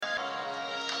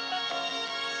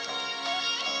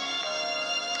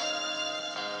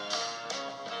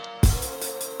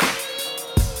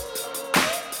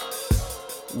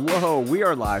Whoa, we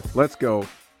are live. Let's go.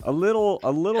 A little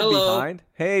Hello. behind.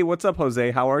 Hey, what's up,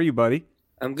 Jose? How are you, buddy?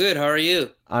 I'm good. How are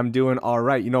you? I'm doing all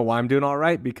right. You know why I'm doing all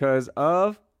right? Because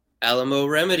of Alamo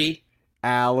Remedy.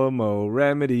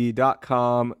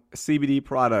 AlamoRemedy.com CBD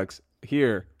products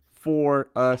here for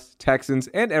us Texans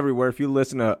and everywhere. If you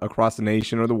listen across the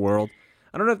nation or the world,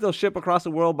 I don't know if they'll ship across the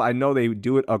world, but I know they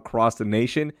do it across the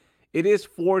nation. It is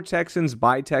for Texans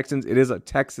by Texans. It is a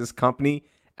Texas company.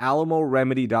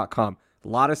 AlamoRemedy.com. A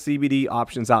lot of CBD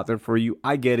options out there for you.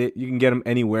 I get it. You can get them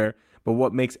anywhere. But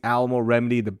what makes Alamo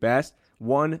Remedy the best?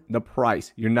 One, the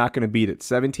price. You're not going to beat it.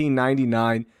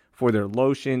 $17.99 for their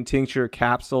lotion, tincture,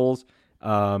 capsules,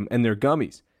 and their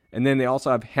gummies. And then they also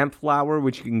have hemp flower,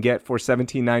 which you can get for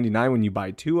 $17.99 when you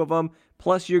buy 2 of them.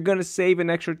 Plus, you're going to save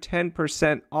an extra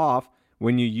 10% off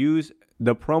when you use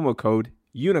the promo code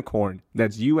UNICORN.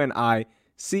 That's UNICORN.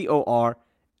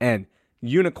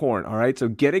 Unicorn, all right? So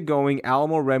get it going,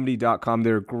 alamoremedy.com.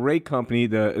 They're a great company.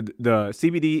 The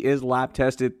CBD is lab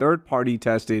tested, third-party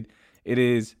tested. It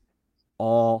is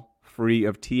all free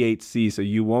of THC, so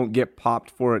you won't get popped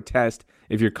for a test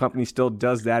if your company still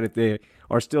does that. If they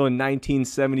are still in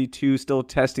 1972, still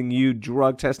testing you,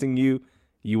 drug testing you,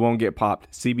 you won't get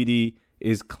popped. CBD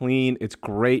is clean. It's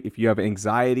great if you have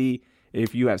anxiety,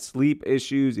 if you have sleep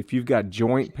issues, if you've got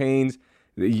joint pains.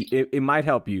 It might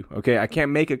help you, okay? I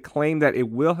can't make a claim that it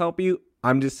will help you.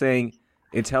 I'm just saying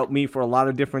it's helped me for a lot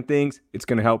of different things. It's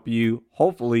going to help you,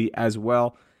 hopefully, as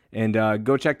well. And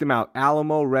go check them out,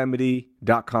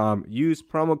 alamoremedy.com. Use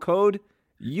promo code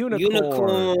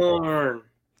UNICORN.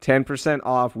 10%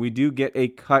 off. We do get a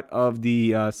cut of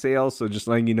the sales, so just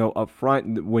letting you know up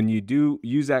front, when you do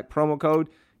use that promo code,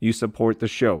 you support the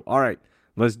show. All right,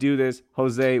 let's do this.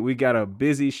 Jose, we got a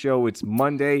busy show. It's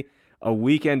Monday. A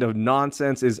weekend of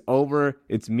nonsense is over.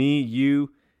 It's me, you,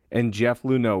 and Jeff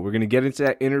Luhnow. We're going to get into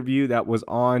that interview that was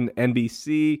on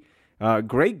NBC.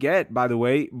 Great get, by the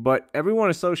way, but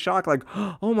everyone is so shocked, like,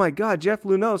 oh my God, Jeff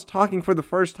Luhnow's talking for the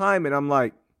first time. And I'm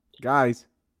like, guys,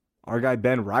 our guy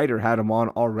Ben Ryder had him on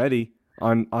already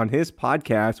on his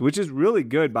podcast, which is really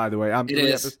good, by the way.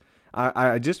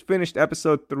 I just finished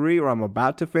episode 3, or I'm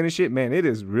about to finish it. Man, it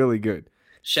is really good.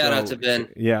 Shout out to Ben.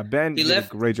 Yeah, Ben did a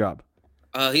great job.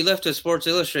 He left a Sports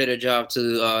Illustrated job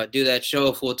to do that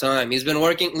show full time. He's been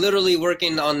literally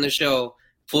working on the show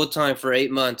full time for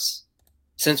 8 months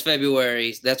since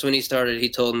February. That's when he started. He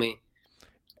told me,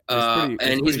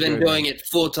 and he's been doing it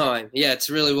full time. Yeah, it's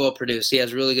really well produced. He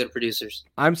has really good producers.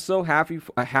 I'm so happy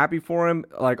for him.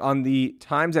 Like on the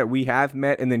times that we have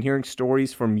met, and then hearing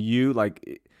stories from you,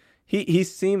 like he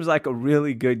seems like a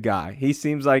really good guy. He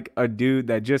seems like a dude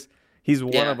that he's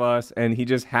one of us, and he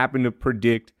just happened to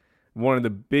predict one of the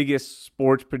biggest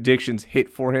sports predictions hit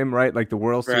for him, right? Like the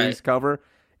World Series cover.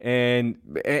 And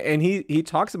he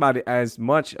talks about it as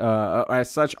much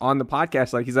as such on the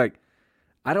podcast. Like he's like,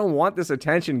 I don't want this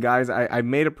attention, guys. I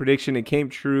made a prediction, it came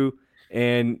true,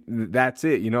 and that's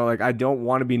it. You know, like I don't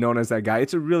want to be known as that guy.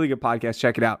 It's a really good podcast.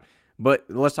 Check it out. But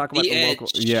let's talk about the local.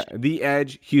 Yeah, The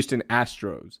Edge, Houston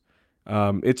Astros.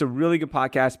 It's a really good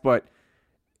podcast, but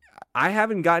I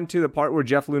haven't gotten to the part where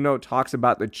Jeff Luhnow talks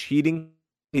about the cheating.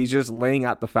 He's just laying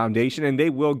out the foundation, and they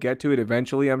will get to it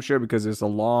eventually, I'm sure, because it's a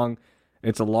long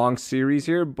series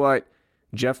here. But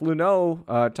Jeff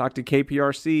Luhnow talked to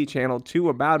KPRC Channel 2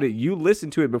 about it. You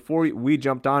listened to it before we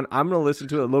jumped on. I'm going to listen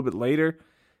to it a little bit later.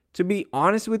 To be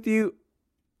honest with you,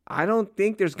 I don't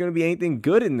think there's going to be anything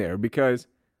good in there, because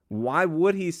why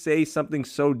would he say something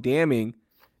so damning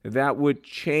that would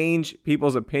change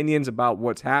people's opinions about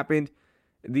what's happened?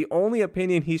 The only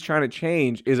opinion he's trying to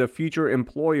change is a future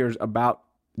employers about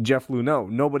Jeff Luhnow,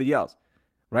 nobody else,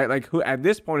 right? Like who at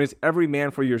this point is every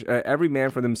man for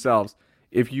themselves.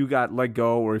 If you got let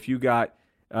go, or if you got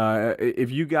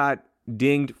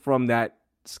dinged from that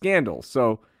scandal,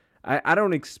 so I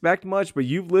don't expect much. But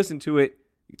you've listened to it.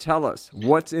 Tell us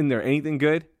what's in there. Anything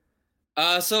good?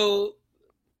 So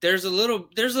there's small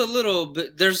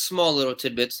little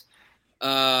tidbits.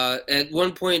 At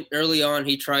one point early on,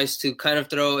 he tries to kind of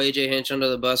throw AJ Hinch under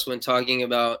the bus when talking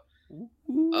about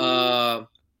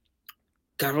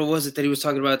God, what was it that he was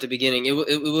talking about at the beginning? It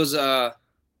was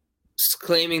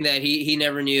claiming that he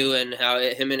never knew, and how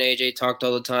him and AJ talked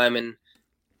all the time, and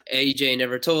AJ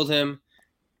never told him.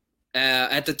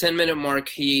 At the 10-minute mark,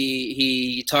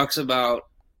 he talks about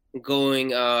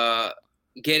getting a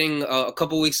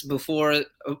couple weeks before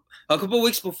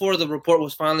the report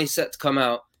was finally set to come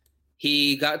out.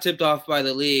 He got tipped off by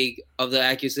the league of the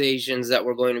accusations that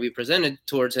were going to be presented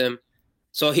towards him.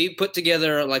 So he put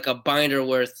together like a binder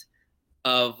worth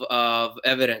of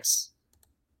evidence,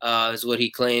 is what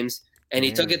he claims. And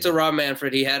he took it to Rob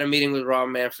Manfred. He had a meeting with Rob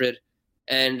Manfred.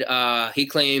 and he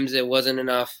claims it wasn't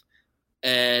enough.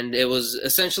 And it was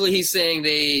essentially he's saying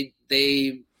they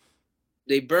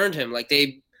burned him. Like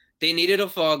they needed a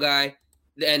fall guy,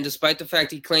 and despite the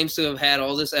fact he claims to have had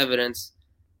all this evidence,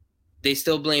 they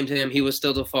still blamed him. He was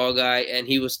still the fall guy, and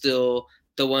he was still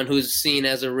the one who's seen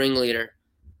as a ringleader.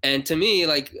 And to me,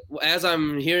 like, as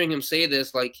I'm hearing him say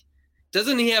this, like,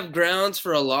 doesn't he have grounds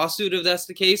for a lawsuit if that's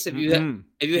the case? If you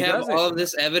have all of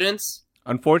this evidence?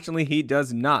 Unfortunately, he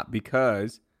does not,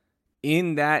 because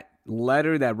in that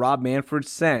letter that Rob Manfred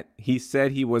sent, he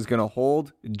said he was going to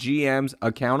hold GMs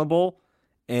accountable,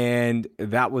 and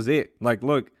that was it. Like,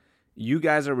 look, you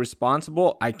guys are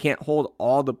responsible. I can't hold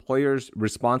all the players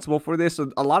responsible for this.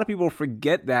 So a lot of people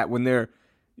forget that when they're,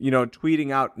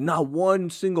 tweeting out, not one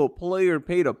single player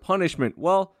paid a punishment.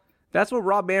 Well, that's what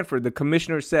Rob Manfred, the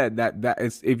commissioner, said, that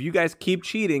is, if you guys keep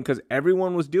cheating, because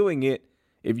everyone was doing it,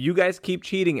 if you guys keep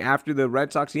cheating after the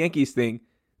Red Sox-Yankees thing,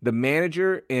 the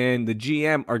manager and the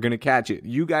GM are going to catch it.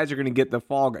 You guys are going to get the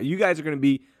fall guy. You guys are going to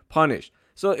be punished.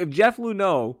 So if Jeff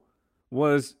Luhnow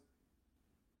was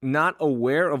not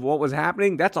aware of what was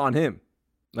happening, that's on him.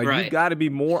 Like, right. You've got to be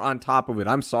more on top of it.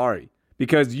 I'm sorry.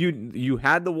 Because you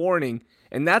had the warning,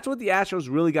 and that's what the Astros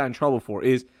really got in trouble for,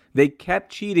 is they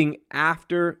kept cheating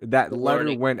after that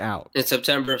letter went out. In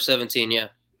September of 17, yeah.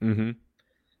 Mm-hmm.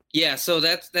 Yeah, so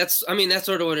that's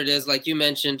sort of what it is. Like you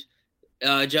mentioned,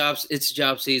 it's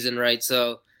job season, right?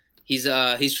 So he's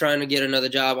trying to get another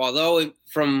job, although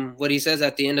from what he says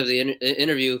at the end of the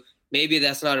interview, maybe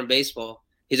that's not in baseball.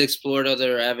 He's explored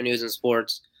other avenues in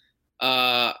sports.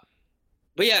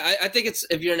 But yeah, I think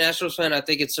if you're an Astros fan, I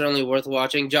think it's certainly worth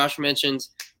watching. Josh mentions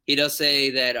he does say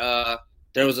that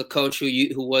there was a coach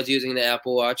who was using the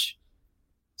Apple Watch,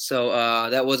 so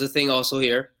that was a thing also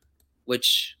here,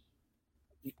 which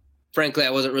frankly I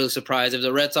wasn't really surprised. If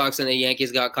the Red Sox and the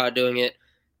Yankees got caught doing it,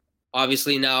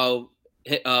 obviously now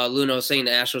Luhnow saying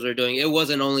the Astros are doing it. It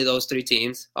wasn't only those three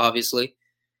teams, obviously.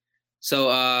 So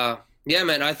yeah,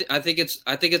 man, I think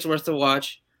it's worth the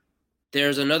watch.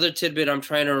 There's another tidbit I'm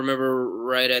trying to remember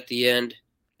right at the end.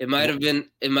 It might have been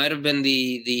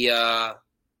the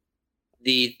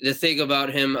thing about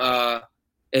him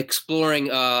exploring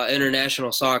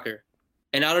international soccer.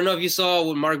 And I don't know if you saw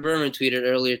what Mark Berman tweeted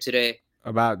earlier today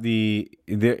about they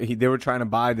were trying to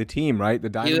buy the team, right? The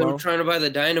Dynamo. They were trying to buy the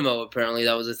Dynamo. Apparently,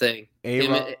 that was the thing.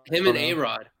 Him and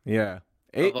A-Rod. Yeah,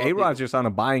 A-Rod's just on a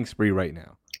buying spree right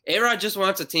now. A-Rod just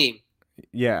wants a team.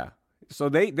 Yeah. So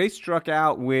they struck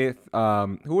out with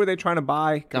who were they trying to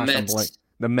buy? Gosh, the Mets.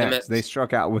 The Mets. They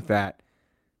struck out with that.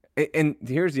 And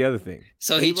here's the other thing.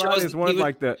 So A-Rod is one of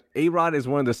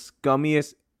the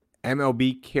scummiest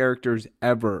MLB characters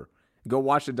ever. Go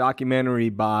watch the documentary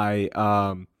by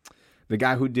the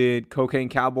guy who did Cocaine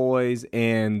Cowboys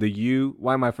and The U.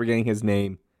 Why am I forgetting his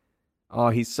name? Oh,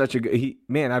 he's such a good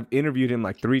man. I've interviewed him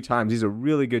like 3 times. He's a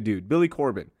really good dude. Billy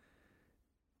Corbin.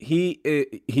 He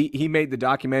made the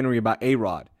documentary about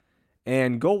A-Rod,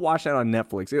 and go watch that on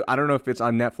Netflix. I don't know if it's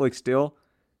on Netflix still.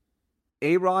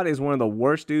 A-Rod is one of the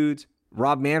worst dudes.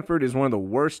 Rob Manfred is one of the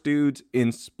worst dudes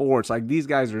in sports. Like, these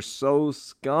guys are so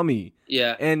scummy.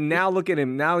 Yeah. And now look at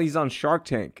him. Now he's on Shark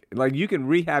Tank. Like, you can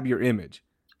rehab your image.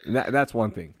 That's one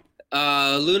thing.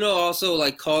 Luhnow also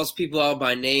like calls people out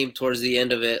by name towards the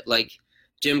end of it, like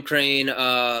Jim Crane,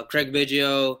 Craig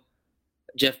Biggio,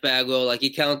 Jeff Bagwell. Like,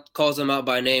 he calls them out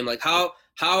by name. Like,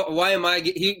 why am I?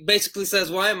 He basically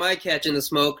says, why am I catching the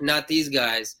smoke, not these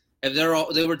guys? If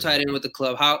they were tied in with the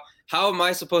club, how am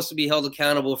I supposed to be held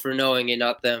accountable for knowing and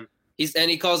not them?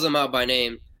 He calls them out by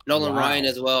name. Nolan Ryan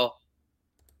as well.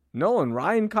 Nolan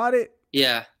Ryan caught it?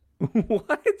 Yeah.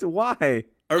 What? Why?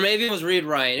 Or maybe it was Reed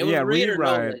Ryan. It was Reed or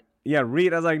Ryan. Nolan. Yeah,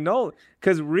 Reed. I was like, no,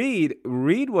 because Reed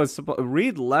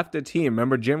left the team.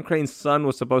 Remember, Jim Crane's son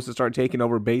was supposed to start taking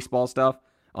over baseball stuff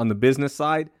on the business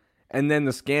side, and then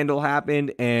the scandal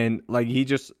happened, and like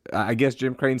I guess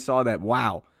Jim Crane saw that.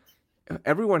 Wow,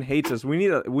 everyone hates us. We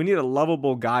need a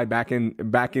lovable guy back in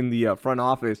the front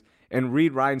office. And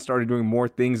Reed Ryan started doing more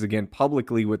things again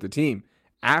publicly with the team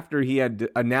after he had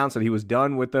announced that he was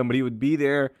done with them, but he would be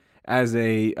there as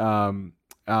a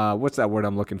what's that word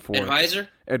I'm looking for?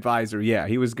 Advisor, yeah.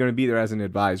 He was going to be there as an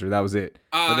advisor. That was it.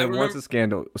 But then once the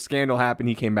scandal happened,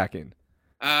 he came back in.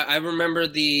 I remember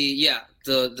the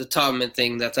Tubman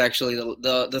thing. That's actually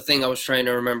the thing I was trying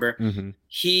to remember. Mm-hmm.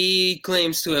 He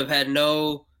claims to have had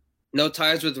no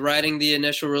ties with writing the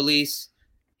initial release.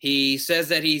 He says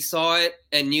that he saw it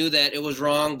and knew that it was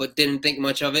wrong, but didn't think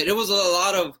much of it. It was a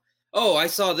lot of, I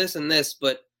saw this and this,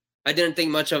 but I didn't think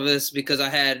much of this because I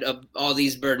had all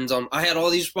these burdens on. I had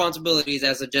all these responsibilities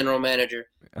as a general manager.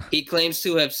 He claims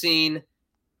to have seen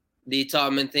the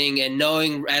Topman thing, and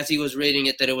knowing as he was reading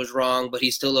it that it was wrong, but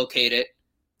he still okayed it,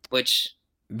 which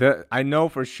I know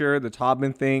for sure the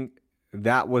Todman thing,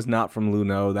 that was not from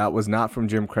Luhnow. That was not from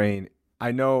Jim Crane.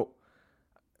 I know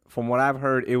from what I've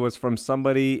heard, it was from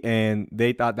somebody, and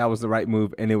they thought that was the right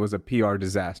move, and it was a PR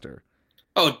disaster.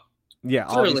 Oh, yeah,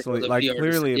 obviously, like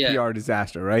clearly a PR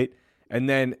disaster, right? And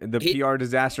then the PR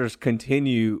disasters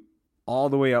continue all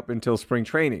the way up until spring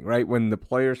training, right? When the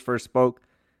players first spoke,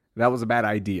 that was a bad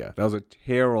idea. That was a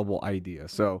terrible idea.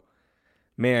 So,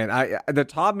 man, the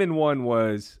Todman one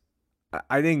was,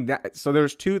 I think that, so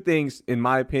there's two things, in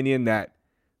my opinion, that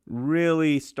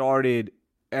really started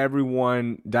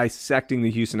everyone dissecting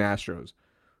the Houston Astros.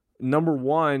 Number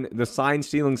one, the sign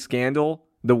stealing scandal,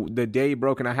 the day it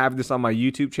broke, and I have this on my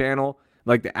YouTube channel,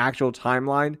 like the actual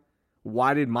timeline.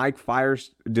 Why did Mike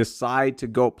Fiers decide to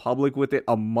go public with it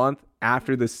a month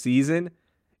after the season?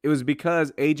 It was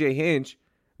because AJ Hinch,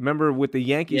 remember with the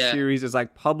Yankees series, is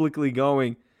like publicly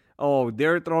going, oh,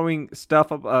 they're throwing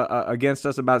stuff up against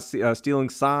us about stealing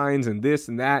signs and this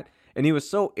and that. And he was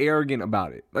so arrogant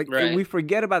about it. Like, we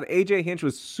forget about it. AJ Hinch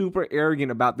was super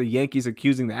arrogant about the Yankees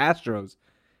accusing the Astros.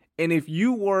 And if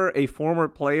you were a former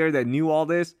player that knew all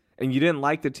this and you didn't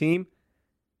like the team,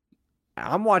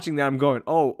 I'm watching that. I'm going,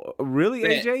 oh, really,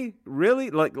 AJ? Really?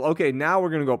 Like, okay, now we're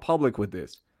going to go public with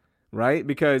this, right?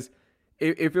 Because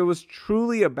if it was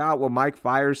truly about what Mike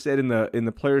Fiers said in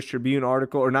the Players Tribune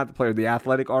article, or not the player, the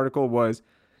Athletic article was,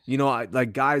 you know,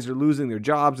 like guys are losing their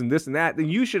jobs and this and that, then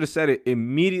you should have said it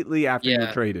immediately after you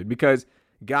were traded, because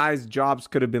guys' jobs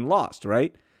could have been lost,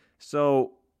 right?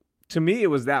 So to me, it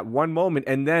was that one moment,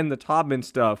 and then the Todman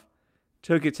stuff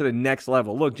took it to the next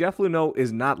level. Look, Jeff Luhnow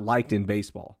is not liked in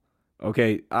baseball.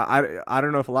 Okay, I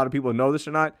don't know if a lot of people know this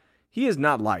or not. He is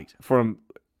not liked from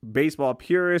baseball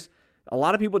purists. A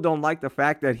lot of people don't like the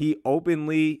fact that he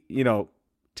openly, you know,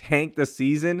 tanked the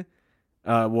season,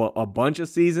 a bunch of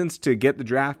seasons to get the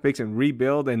draft picks and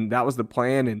rebuild, and that was the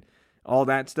plan and all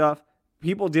that stuff.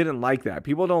 People didn't like that.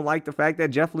 People don't like the fact that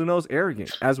Jeff Luhnow's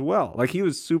arrogant as well. Like, he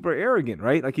was super arrogant,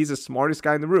 right? Like, he's the smartest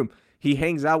guy in the room. He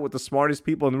hangs out with the smartest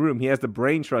people in the room. He has the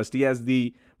brain trust. He has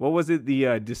the, what was it?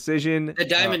 The decision. The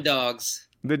Diamond Dogs.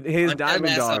 His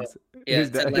Diamond Dogs. Yeah,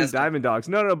 his Diamond Dogs.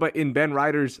 No, but in Ben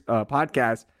Ryder's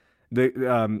podcast,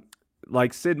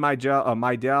 like Sid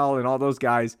Meidel and all those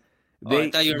guys.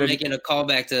 I thought you were making a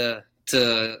callback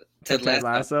to Ted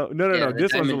Lasso. No.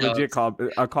 This was a legit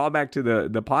callback to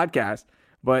the podcast.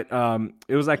 But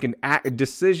it was like a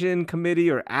decision committee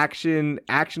or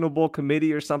actionable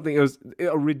committee or something. It was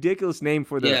a ridiculous name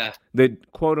for the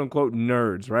quote unquote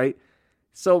nerds, right?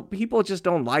 So people just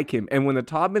don't like him. And when the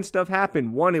Todman stuff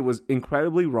happened, one, it was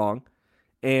incredibly wrong,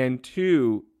 and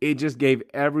two, it just gave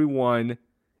everyone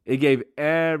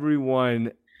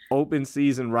open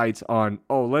season rights on,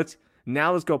 oh, let's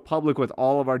go public with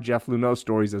all of our Jeff Luhnow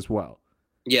stories as well.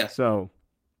 Yeah. So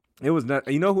it was not,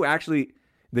 you know who actually,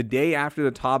 the day after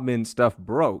the Todman stuff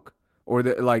broke, or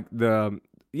it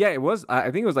was,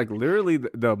 I think it was like literally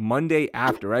the Monday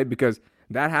after, right? Because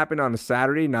that happened on a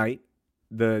Saturday night,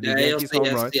 the Yankees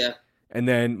home run. Yeah. And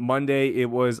then Monday it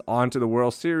was on to the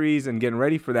World Series and getting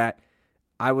ready for that.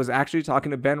 I was actually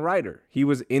talking to Ben Ryder. He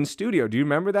was in studio. Do you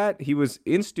remember that? He was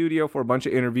in studio for a bunch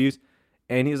of interviews,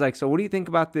 and he was like, so what do you think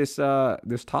about this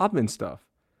Todman stuff?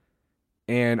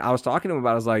 And I was talking to him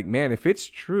about it. I was like, man, if it's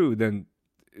true, then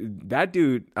that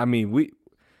dude, I mean,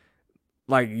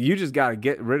 you just got to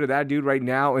get rid of that dude right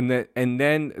now. And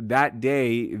then that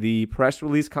day, the press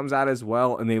release comes out as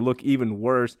well, and they look even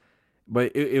worse.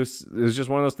 But it was just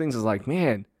one of those things. It's like,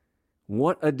 man,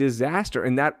 what a disaster.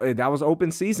 And that was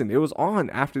open season. It was on.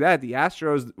 After that, the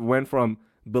Astros went from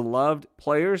beloved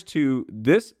players to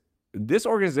this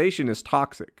organization is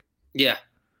toxic. Yeah.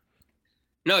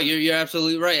 No, you're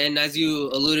absolutely right. And as you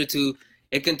alluded to,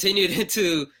 it continued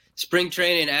into spring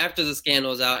training after the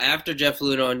scandal was out, after Jeff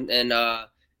Luhnow and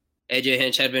AJ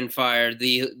Hinch had been fired.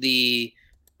 The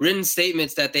written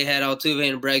statements that they had Altuve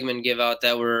and Bregman give out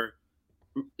that were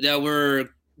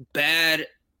bad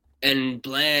and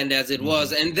bland as it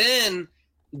was. And then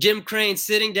Jim Crane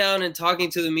sitting down and talking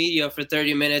to the media for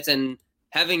 30 minutes and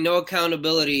having no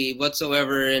accountability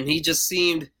whatsoever. And he just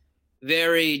seemed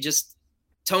very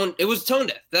it was tone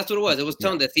deaf. That's what it was. It was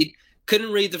tone deaf. He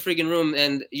couldn't read the freaking room.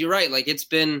 And you're right. Like, it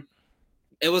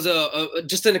was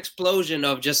just an explosion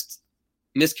of just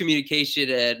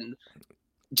miscommunication and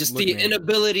just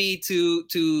inability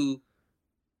to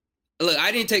look.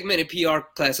 I didn't take many PR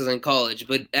classes in college,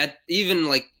 but we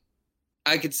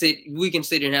can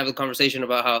sit here and have a conversation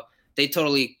about how they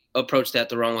totally approached that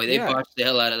the wrong way. They botched the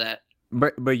hell out of that.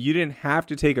 But you didn't have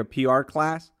to take a PR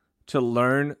class to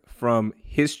learn from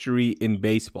history in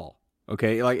baseball.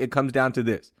 Okay, like it comes down to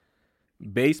this: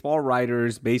 baseball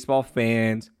writers, baseball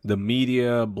fans, the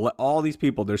media, all these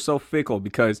people, they're so fickle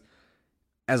because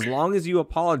as long as you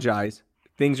apologize,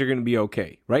 things are going to be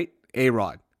okay, right?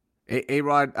 A-Rod.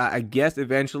 A-Rod, I guess,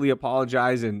 eventually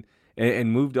apologized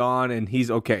and moved on, and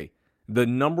he's okay. The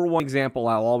number one example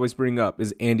I'll always bring up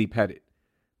is Andy Pettitte,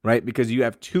 right? Because you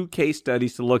have two case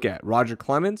studies to look at. Roger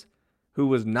Clemens, who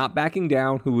was not backing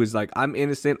down, who was like, I'm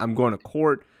innocent, I'm going to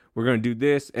court, we're going to do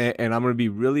this, and I'm going to be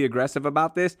really aggressive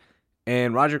about this.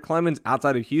 And Roger Clemens,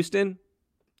 outside of Houston,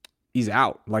 he's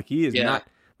out. Like, he is not.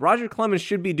 Roger Clemens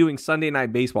should be doing Sunday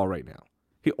Night Baseball right now.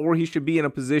 He should be in a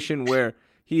position where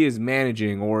he is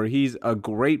managing, or he's a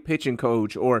great pitching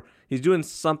coach, or he's doing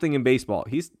something in baseball.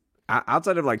 He's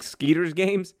outside of like Skeeter's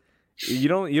games. You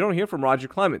don't hear from Roger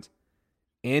Clemens.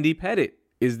 Andy Pettitte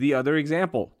is the other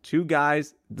example. Two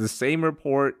guys, the same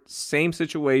report, same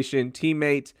situation,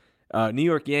 teammates, New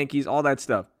York Yankees, all that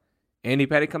stuff. Andy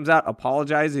Pettitte comes out,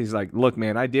 apologizes. He's like, "Look,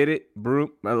 man, I did it.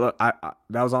 Broom, that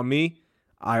was on me.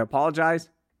 I apologize."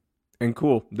 And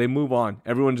cool, they move on.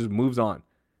 Everyone just moves on.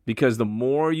 Because the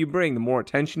more you bring, the more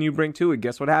attention you bring to it,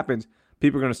 guess what happens?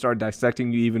 People are going to start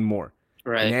dissecting you even more.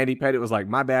 Right. And Andy Pettitte was like,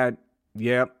 "My bad.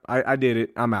 Yeah, I did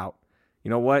it. I'm out. You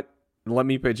know what? Let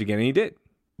me pitch again." And he did.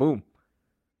 Boom.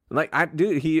 Like, I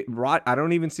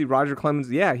don't even see Roger Clemens.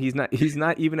 Yeah, he's not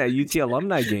even at UT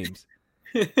alumni games.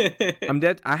 I'm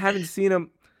dead. I haven't seen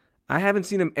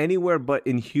him anywhere but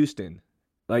in Houston.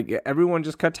 Like, everyone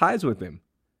just cut ties with him.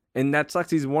 And that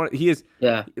sucks. He's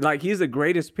the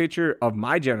greatest pitcher of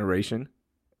my generation.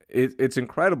 It's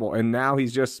incredible. And now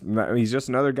he's just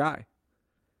another guy.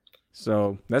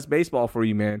 So that's baseball for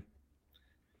you, man.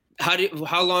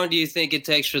 How long do you think it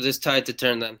takes for this tide to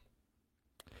turn then?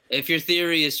 If your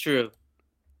theory is true,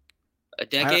 a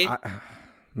decade? I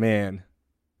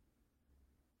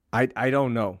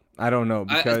don't know. I don't know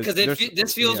because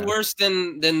this feels worse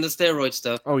than the steroid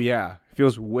stuff. Oh yeah, it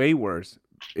feels way worse.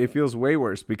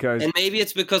 Because and maybe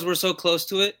it's because we're so close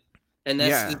to it, and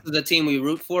this is the team we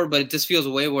root for. But it just feels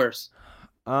way worse.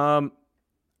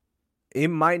 It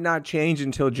might not change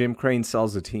until Jim Crane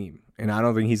sells the team, and I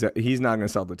don't think he's not going to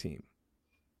sell the team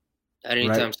at any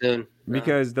time soon. No.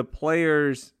 Because the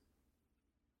players,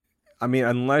 I mean,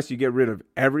 unless you get rid of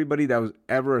everybody that was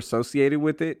ever associated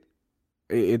with it,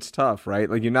 it's tough, right?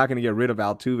 Like, you're not going to get rid of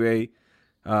Altuve.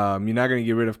 You're not going to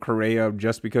get rid of Correa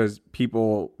just because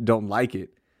people don't like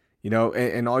it, you know?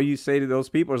 And all you say to those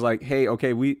people is like, hey,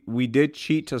 okay, we did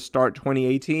cheat to start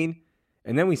 2018,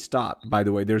 and then we stopped, by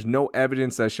the way. There's no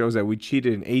evidence that shows that we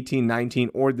cheated in 18, 19,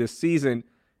 or this season,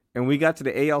 and we got to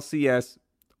the ALCS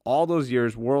all those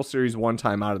years, World Series one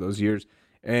time out of those years,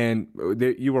 and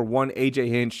you were one A.J.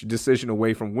 Hinch decision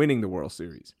away from winning the World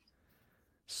Series.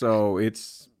 So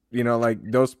it's, you know, like,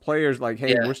 those players, like,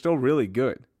 hey, we're still really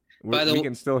good. We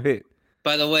can still hit.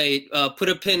 By the way, put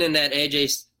a pin in that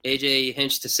AJ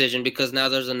Hinch decision, because now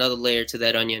there's another layer to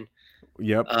that onion.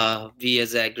 Yep. Via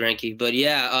Zach Greinke. But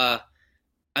yeah,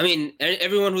 I mean,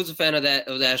 everyone who's a fan of the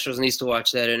Astros needs to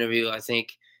watch that interview. I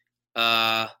think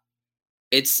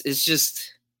it's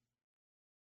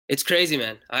crazy,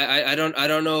 man. I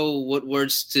don't know what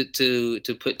words to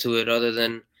put to it other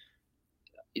than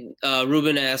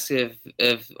Ruben asked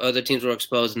if other teams were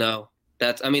exposed. No.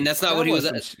 That's not what he was.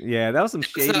 That was some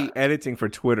shady editing for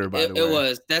Twitter, by the way. It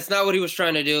was. That's not what he was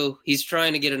trying to do. He's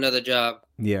trying to get another job.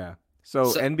 Yeah. So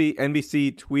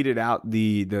NBC tweeted out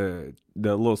the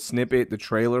little snippet, the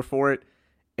trailer for it,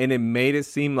 and it made it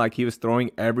seem like he was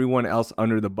throwing everyone else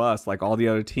under the bus, like all the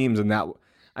other teams. And that,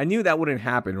 I knew that wouldn't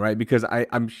happen, right? Because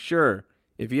I'm sure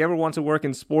if he ever wants to work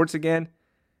in sports again,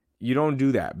 you don't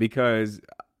do that, because,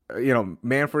 you know,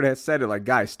 Manfred has said it, like,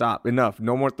 guys, stop, enough,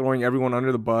 no more throwing everyone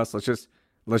under the bus. Let's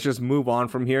just move on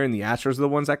from here. And the Astros are the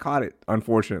ones that caught it,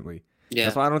 unfortunately. Yeah.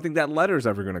 That's why I don't think that letter is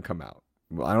ever going to come out.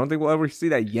 I don't think we'll ever see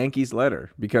that Yankees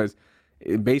letter, because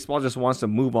baseball just wants to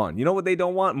move on. You know what they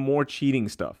don't want? More cheating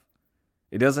stuff.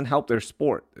 It doesn't help their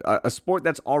sport. A sport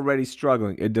that's already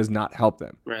struggling, it does not help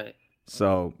them. Right.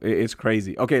 So it's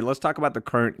crazy. Okay, let's talk about the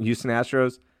current Houston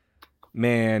Astros.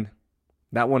 Man,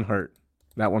 that one hurt.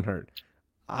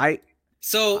 I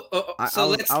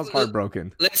was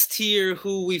heartbroken. Let's tier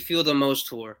who we feel the most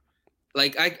for.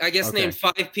 Like, I guess name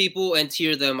 5 people and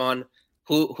tier them on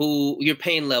who your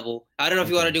pain level. I don't know if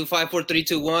you want to do 5, 4, 3,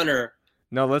 2, 1 or.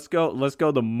 No, let's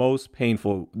go the most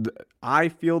painful. I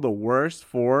feel the worst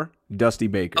for Dusty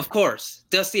Baker. Of course,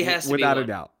 Dusty has to without be a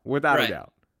doubt. Without a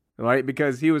doubt, right?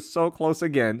 Because he was so close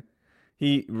again.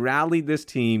 He rallied this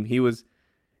team. He was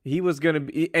going to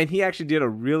be, and he actually did a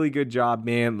really good job,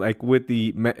 man, like with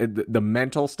the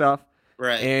mental stuff.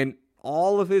 Right. And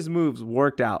all of his moves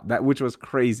worked out, which was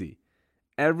crazy.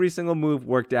 Every single move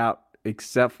worked out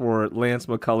except for Lance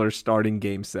McCullers starting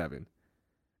Game 7.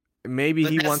 Maybe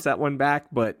he wants that one back,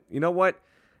 but you know what?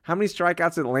 How many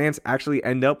strikeouts did Lance actually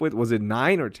end up with? Was it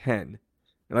 9 or 10?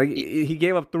 Like, he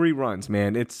gave up 3 runs,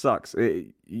 man. It sucks.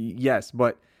 Yes,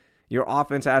 but your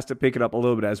offense has to pick it up a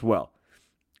little bit as well.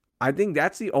 I think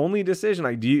that's the only decision.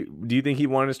 Like, do you think he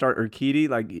wanted to start Urquidy?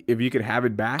 Like, if you could have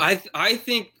it back? I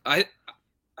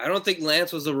don't think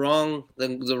Lance was the wrong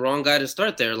guy to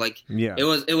start there. Like, yeah,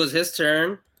 it was his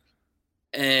turn,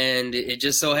 and it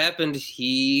just so happened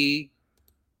he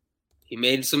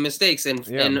made some mistakes,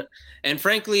 and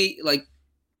frankly, like,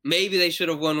 maybe they should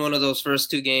have won one of those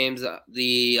first 2 games.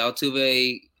 The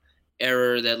Altuve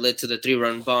error that led to the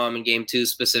 3-run bomb in Game 2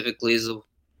 specifically is the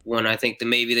one I think that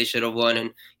maybe they should have won, and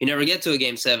you never get to a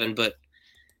Game 7. But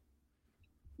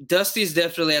Dusty's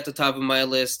definitely at the top of my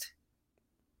list.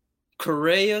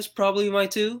 Correa's probably my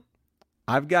 2.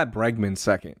 I've got Bregman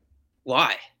second.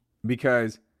 Why?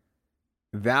 Because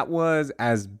that was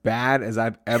as bad as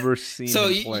I've ever seen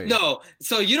him play.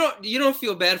 So you don't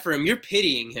feel bad for him. You're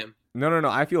pitying him. No.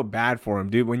 I feel bad for him,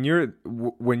 dude. When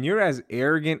you're as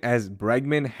arrogant as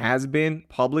Bregman has been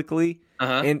publicly,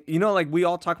 and like we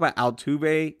all talk about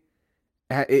Altuve,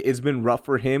 it's been rough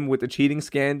for him with the cheating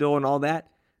scandal and all that.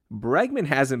 Bregman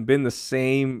hasn't been the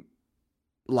same,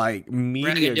 like,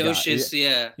 media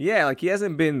guy. Yeah, like he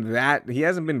hasn't been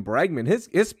Bregman.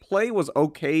 His play was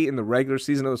okay in the regular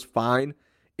season. It was fine.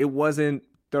 It wasn't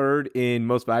third in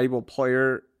most valuable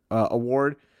player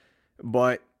award,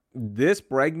 but this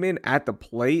Bregman at the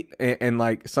plate and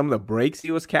like some of the breaks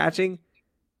he was catching,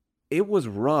 it was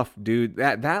rough, dude.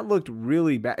 That looked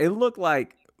really bad. It looked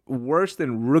like worse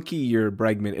than rookie year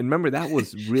Bregman. And remember, that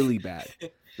was really bad.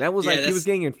 That was he was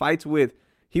getting in fights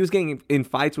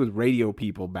with radio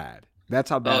people bad. That's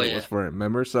how bad it was for him.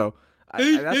 Remember? So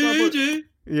AJ.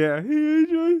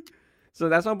 So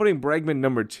that's why I'm putting Bregman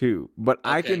number 2. But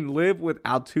I can live with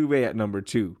Altuve at number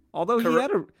 2. Although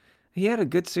he had a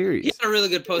good series. He had a really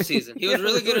good postseason. He was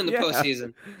really good in the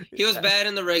postseason. He was bad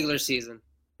in the regular season.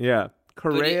 Yeah.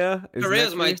 Correa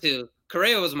was my 2.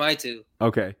 Correa was my 2.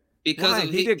 Okay. Because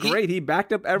he did great. He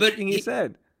backed up everything he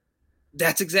said.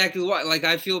 That's exactly why. Like,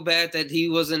 I feel bad that he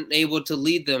wasn't able to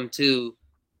lead them to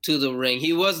the ring.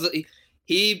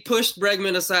 He pushed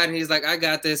Bregman aside, and he's like, I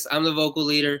got this. I'm the vocal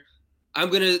leader. I'm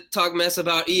going to talk mess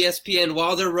about ESPN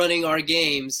while they're running our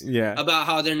games about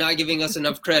how they're not giving us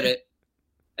enough credit.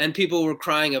 And people were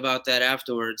crying about that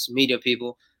afterwards, media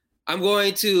people. I'm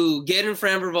going to get in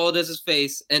Framber Valdez's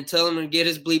face and tell him to get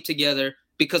his bleep together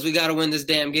because we got to win this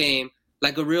damn game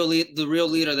like the real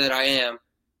leader that I am.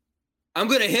 I'm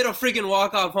going to hit a freaking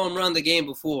walk-off home run the game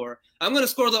before. I'm going to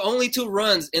score the only 2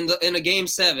 runs in a Game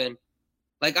 7.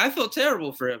 Like, I feel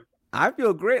terrible for him. I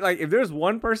feel great. Like, if there's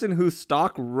one person whose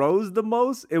stock rose the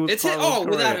most, it was Carlos Correa.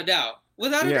 Without a doubt.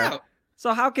 Without a doubt.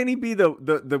 So how can he be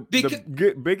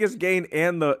the biggest gain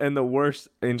and the worst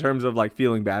in terms of, like,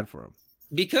 feeling bad for him?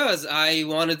 Because I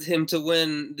wanted him to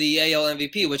win the AL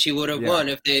MVP, which he would have won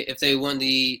if they won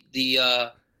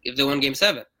if they won Game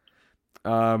 7.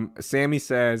 Sammy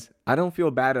says, I don't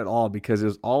feel bad at all because it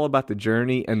was all about the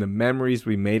journey and the memories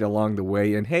we made along the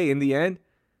way. And hey, in the end,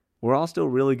 we're all still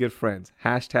really good friends.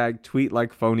 # tweet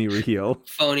like phony Raheel.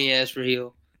 Phony ass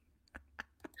Raheel.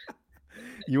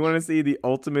 You want to see the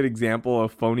ultimate example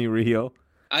of phony Raheel?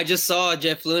 I just saw a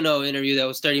Jeff Luhnow interview that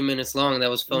was 30 minutes long. That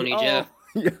was phony Jeff.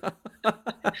 Yeah.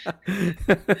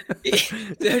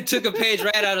 They took a page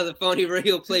right out of the phony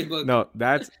Raheel playbook. No,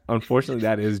 unfortunately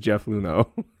that is Jeff Luhnow.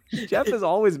 Jeff has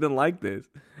always been like this.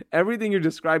 Everything you're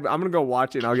describing, I'm gonna go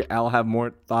watch it and I'll have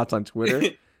more thoughts on Twitter.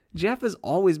 Jeff has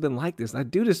always been like this.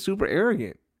 That dude is super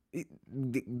arrogant.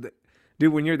 Dude,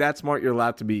 when you're that smart, you're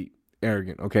allowed to be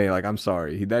arrogant. Okay, like, I'm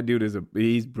sorry. That dude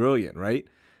he's brilliant, right?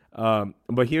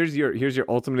 But here's your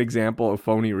ultimate example of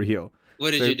phony Raheel.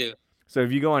 What did you do? So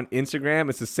if you go on Instagram,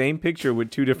 it's the same picture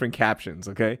with 2 different captions,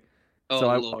 okay?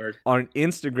 Lord. On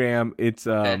Instagram, it's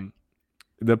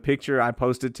the picture I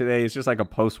posted today is just like a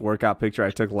post-workout picture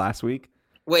I took last week.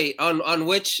 Wait, on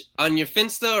which? On your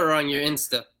Finsta or on your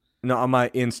Insta? No, on my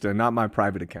Insta, not my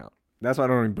private account. That's why I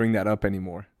don't even bring that up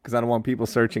anymore, because I don't want people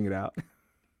searching it out.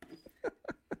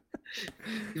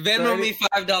 Venmo me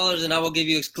 $5 and I will give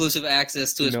you exclusive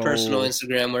access to his personal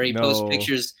Instagram where he posts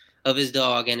pictures of his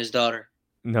dog and his daughter.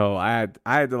 No, I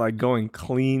had to like go and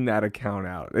clean that account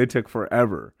out. It took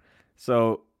forever.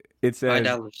 So it says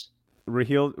 $5.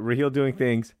 Raheel doing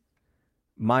things.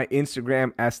 My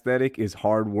Instagram aesthetic is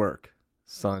hard work,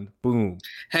 son. Boom.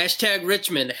 #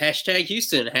 Richmond. #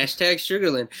 Houston. #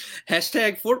 Sugarland.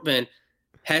 # Fort Bend.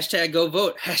 # go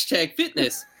vote. #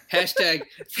 fitness.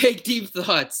 # fake deep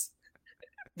thoughts.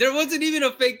 There wasn't even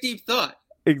a fake deep thought.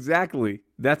 Exactly.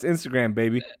 That's Instagram,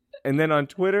 baby. And then on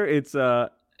Twitter, it's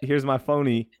here's my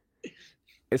phony.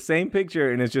 It's same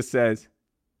picture, and it just says,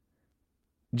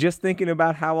 "Just thinking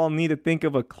about how I'll need to think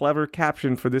of a clever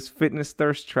caption for this fitness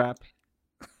thirst trap."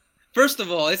 First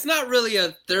of all, it's not really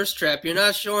a thirst trap. You're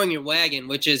not showing your wagon,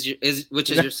 which is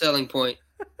your selling point.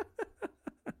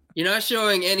 You're not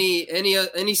showing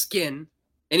any skin,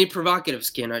 any provocative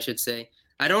skin, I should say.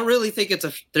 I don't really think it's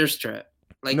a thirst trap.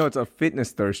 Like, no, it's a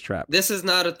fitness thirst trap. This is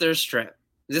not a thirst trap.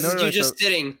 This is you just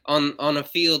sitting on a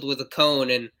field with a cone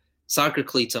and soccer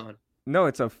cleats on. No,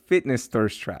 it's a fitness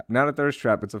thirst trap. Not a thirst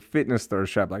trap. It's a fitness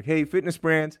thirst trap. Like, hey, fitness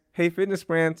brands. Hey, fitness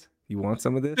brands. You want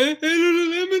some of this? Hey,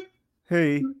 Lululemon.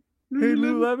 Hey,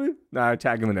 Lululemon. Nah, I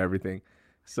tag them in everything.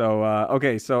 So,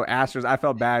 okay, so Astros, I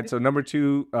felt bad. So, number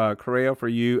 2, Correa for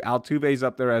you. Altuve's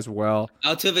up there as well.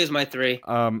 Altuve's my 3.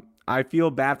 I feel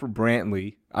bad for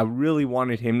Brantley. I really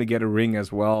wanted him to get a ring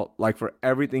as well, like for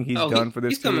everything he's done for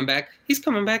this team. He's coming back. He's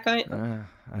coming back. I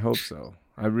hope so.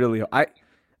 I really I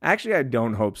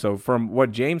don't hope so. From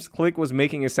what James Click was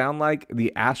making it sound like,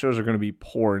 the Astros are going to be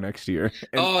poor next year.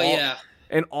 And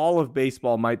and all of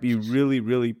baseball might be really,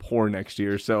 really poor next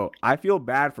year. So I feel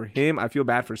bad for him. I feel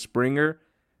bad for Springer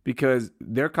because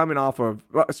they're coming off of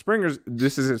Springer's.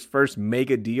 This is his first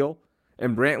mega deal.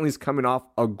 And Brantley's coming off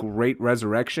a great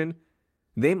resurrection.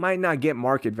 They might not get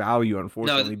market value,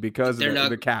 unfortunately, because of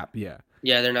the cap. Yeah.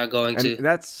 Yeah, they're not going to.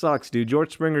 That sucks, dude.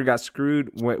 George Springer got screwed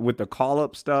with the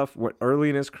call-up stuff early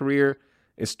in his career.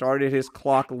 It started his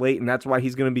clock late, and that's why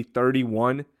he's going to be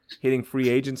 31, hitting free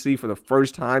agency for the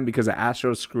first time because the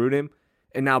Astros screwed him.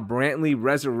 And now Brantley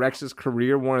resurrects his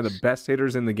career, one of the best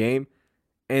hitters in the game,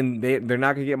 and they're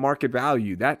not going to get market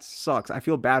value. That sucks. I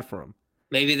feel bad for him.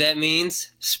 Maybe that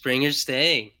means Springer's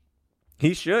staying.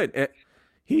 He should.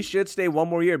 He should stay one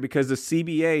more year because the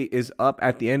CBA is up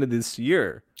at the end of this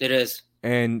year. It is.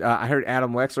 And I heard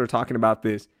Adam Wexler talking about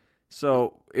this.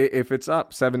 So if it's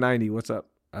up, 790, what's up?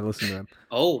 I listen to them.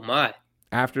 Oh, my.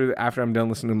 After I'm done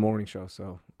listening to the morning show.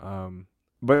 So,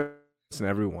 but listen,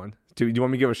 everyone. Do you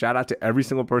want me to give a shout out to every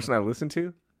single person I listen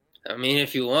to? I mean,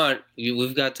 if you want,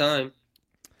 we've got time.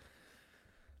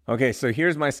 Okay, so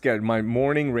here's my schedule, my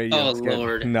morning radio schedule.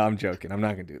 Lord. No, I'm joking. I'm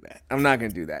not gonna do that.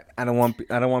 I don't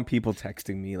want people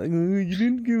texting me like, oh, you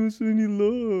didn't give us any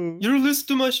love. You don't listen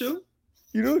to my show?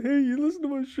 Hey, you listen to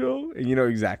my show? And you know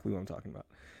exactly what I'm talking about.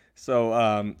 So,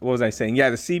 what was I saying? Yeah,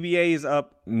 the CBA is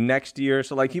up next year.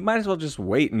 So, like, you might as well just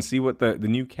wait and see what the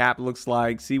new cap looks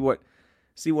like. See what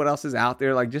else is out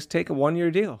there. Like, just take a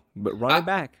 1-year deal, but run it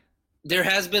back. There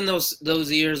has been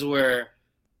those years where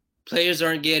players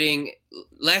aren't getting.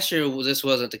 Last year this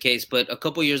wasn't the case, but a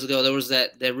couple years ago there was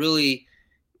that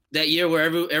year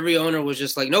where every owner was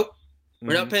just like, nope,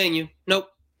 we're not paying you. Nope.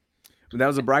 That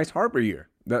was a Bryce Harper year.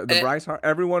 Bryce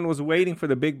everyone was waiting for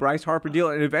the big Bryce Harper deal,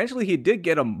 and eventually he did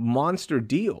get a monster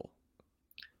deal.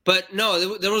 But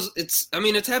no,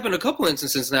 it's happened a couple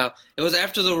instances now. It was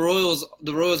after the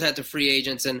Royals had the free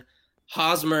agents and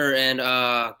Hosmer and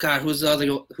who's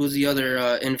the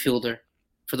other infielder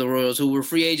for the Royals who were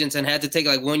free agents and had to take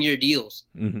like 1-year deals.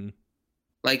 Mm-hmm.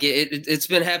 Like it's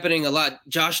been happening a lot.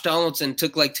 Josh Donaldson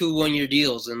took like 2 1-year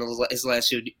deals in his last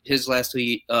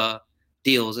 2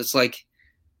 deals. It's like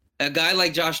a guy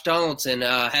like Josh Donaldson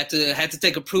had to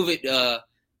take a prove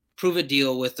it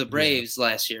deal with the Braves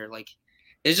last year. Like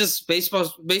it's just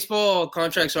baseball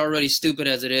contracts are already stupid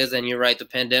as it is, and you're right, the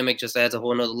pandemic just adds a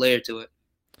whole nother layer to it.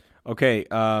 Okay,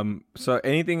 so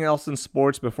anything else in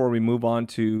sports before we move on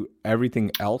to everything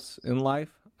else in life?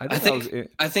 I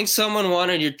think someone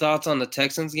wanted your thoughts on the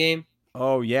Texans game.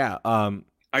 Oh yeah.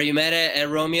 Are you mad at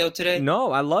Romeo today?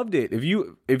 No, I loved it. If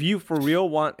you for real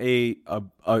want a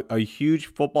huge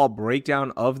football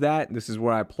breakdown of that, this is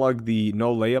where I plug the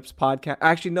No Layups podcast.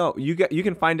 Actually, no, you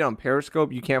can find it on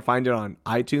Periscope. You can't find it on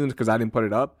iTunes because I didn't put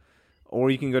it up.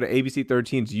 Or you can go to ABC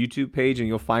 13's YouTube page and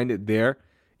you'll find it there.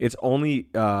 It's only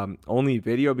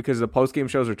video because the post-game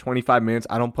shows are 25 minutes.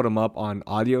 I don't put them up on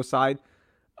audio side.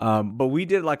 But we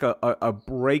did like a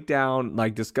breakdown,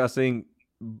 like discussing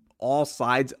all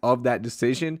sides of that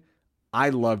decision. I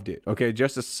loved it. Okay,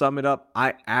 just to sum it up,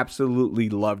 I absolutely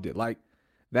loved it. Like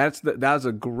that was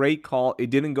a great call.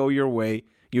 It didn't go your way.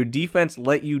 Your defense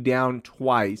let you down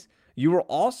twice. You were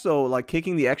also like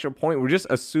kicking the extra point. We're just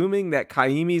assuming that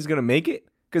Kaimi is gonna make it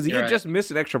because he just missed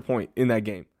an extra point in that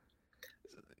game.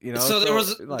 You know, so there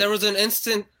was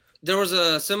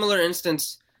a similar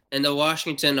instance in the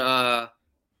Washington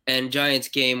and Giants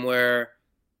game where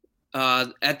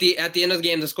at the end of the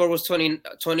game the score was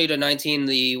 20-19.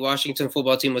 The Washington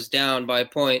football team was down by a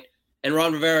point, and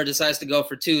Ron Rivera decides to go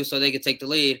for 2 so they could take the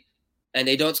lead, and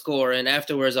they don't score. And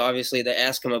afterwards, obviously, they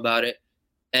ask him about it,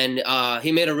 And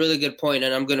he made a really good point,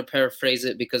 and I'm going to paraphrase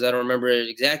it because I don't remember it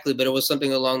exactly, but it was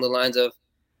something along the lines of,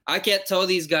 I can't tell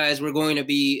these guys we're going to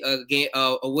be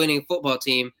a winning football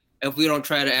team if we don't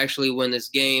try to actually win these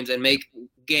games and make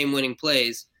game-winning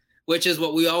plays, which is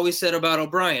what we always said about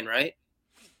O'Brien, right?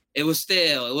 It was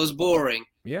stale. It was boring.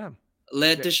 Yeah.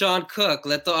 Let Deshaun cook.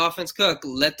 Let the offense cook.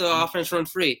 Let the offense run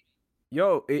free.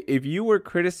 Yo, if you were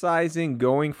criticizing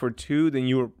going for 2, then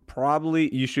you're publicly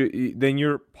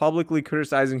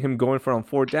criticizing him going for on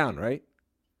 4th down, right?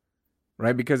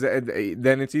 Right? Because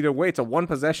then it's either way, it's a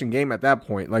 1-possession game at that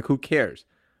point. Like, who cares?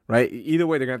 Right? Either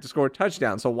way, they're going to have to score a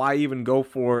touchdown. So why even go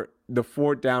for the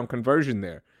 4th down conversion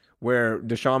there? Where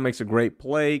Deshaun makes a great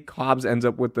play, Cobb ends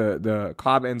up with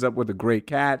a great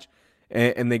catch,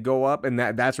 and they go up, and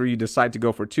that's where you decide to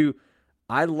go for 2.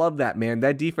 I love that, man.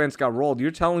 That defense got rolled.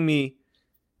 You're telling me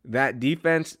that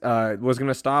defense was going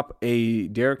to stop a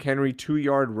Derrick Henry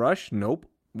 2-yard rush? Nope.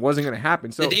 Wasn't going to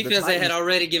happen. So the defense that had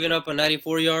already given up a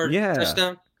 94-yard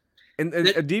touchdown? And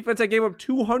a defense that gave up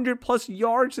 200-plus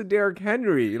yards to Derrick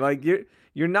Henry. Like,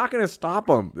 you're not going to stop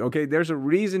him, okay? There's a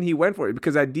reason he went for it,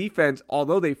 because that defense,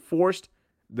 although they forced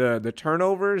the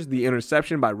turnovers, the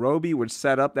interception by Roby, which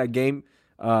set up that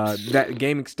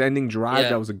game-extending drive,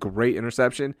 that was a great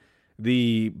interception.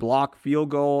 The block field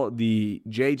goal, the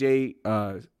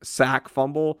JJ sack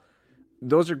fumble,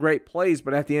 those are great plays,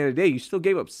 but at the end of the day, you still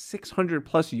gave up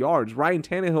 600-plus yards. Ryan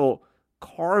Tannehill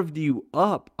carved you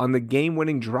up on the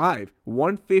game-winning drive.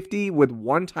 150 with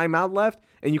 1 timeout left,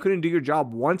 and you couldn't do your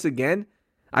job once again.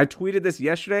 I tweeted this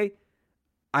yesterday.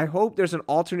 I hope there's an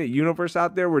alternate universe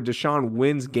out there where Deshaun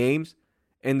wins games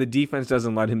and the defense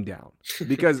doesn't let him down,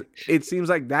 because it seems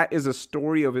like that is a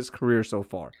story of his career so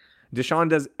far. Deshaun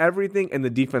does everything, and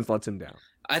the defense lets him down.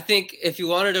 I think if you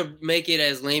wanted to make it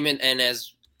as layman and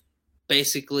as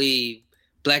basically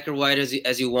black or white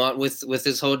as you want with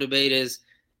this whole debate, is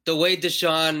the way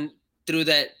Deshaun threw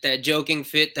that joking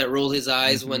fit that rolled his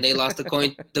eyes when they lost the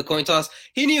coin toss.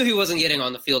 He knew he wasn't getting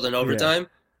on the field in overtime.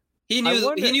 Yeah. He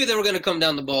knew they were going to come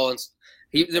down the ball and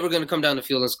they were going to come down the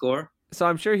field and score. So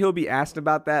I'm sure he'll be asked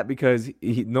about that, because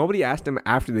nobody asked him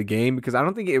after the game, because I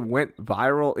don't think it went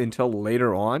viral until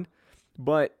later on.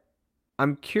 But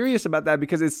I'm curious about that,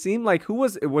 because it seemed like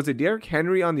was it Derrick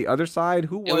Henry on the other side?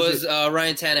 Who was it?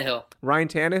 Ryan Tannehill. Ryan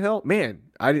Tannehill? Man,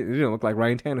 it didn't look like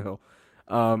Ryan Tannehill.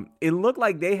 It looked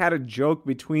like they had a joke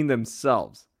between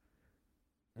themselves.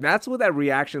 That's what that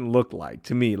reaction looked like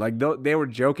to me. Like they were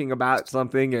joking about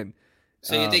something, and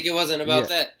so you think it wasn't about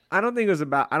that? I don't think it was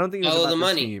about the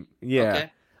money. Team. Yeah.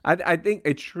 Okay. I think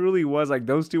it truly was like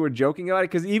those two were joking about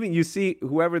it, because even you see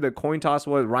whoever the coin toss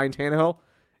was, Ryan Tannehill,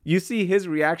 you see his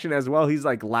reaction as well. He's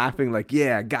like laughing, like,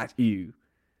 yeah, I got you.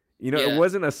 It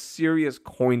wasn't a serious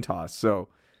coin toss. So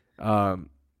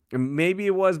maybe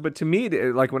it was, but to me,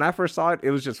 like when I first saw it,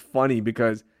 it was just funny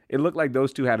because it looked like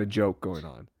those two had a joke going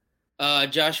on.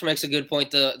 Josh makes a good point.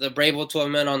 The Brable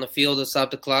 12 men on the field to stop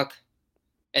the clock.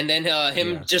 And then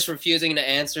just refusing to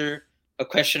answer a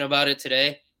question about it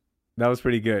today. That was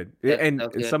pretty good. And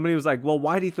somebody was like, well,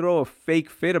 why'd he throw a fake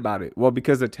fit about it? Well,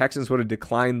 because the Texans would have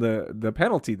declined the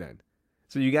penalty then.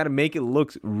 So you got to make it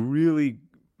look really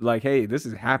like, hey, this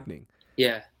is happening.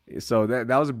 Yeah. So that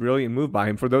was a brilliant move by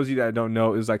him. For those of you that don't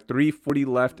know, it was like 3:40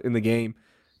 left in the game.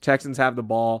 Texans have the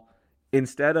ball.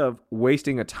 Instead of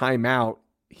wasting a timeout,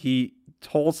 he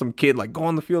told some kid, like, go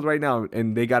on the field right now.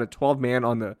 And they got a 12-man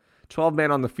on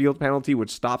the field penalty,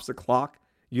 which stops the clock.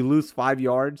 You lose 5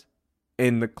 yards.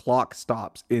 And the clock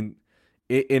stops in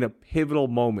a pivotal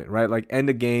moment, right? Like, end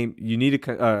of game, you need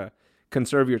to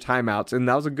conserve your timeouts, and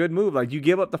that was a good move. Like, you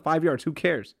give up the 5 yards, who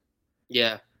cares?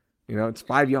 Yeah, it's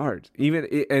 5 yards.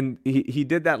 And he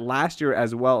did that last year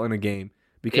as well in a game,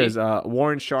 because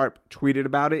Warren Sharp tweeted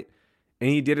about it, and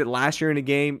he did it last year in a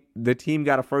game. The team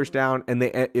got a first down, and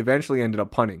they eventually ended up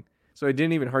punting, so it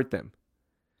didn't even hurt them.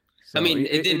 So I mean,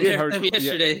 it didn't hurt them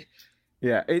yesterday. Yeah.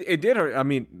 Yeah, it did hurt. I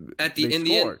mean, in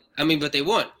the end, I mean, but they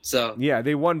won. So yeah,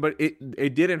 they won, but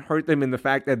it didn't hurt them in the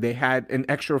fact that they had an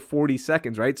extra 40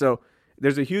 seconds, right? So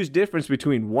there's a huge difference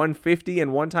between 150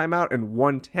 and 1 timeout and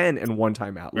 110 and 1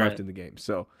 timeout left in the game.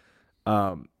 So,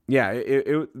 yeah,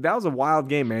 that was a wild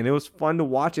game, man. It was fun to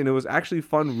watch, and it was actually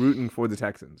fun rooting for the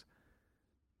Texans.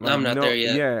 I'm not there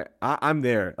yet. Yeah, I'm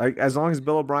there. Like, as long as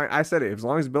Bill O'Brien, I said it. As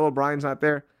long as Bill O'Brien's not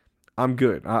there, I'm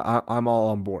good. I'm all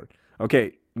on board.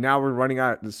 Okay. Now we're running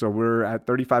out, so we're at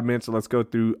 35 minutes, so let's go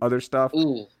through other stuff.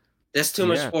 Ooh, that's too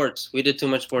much sports. We did too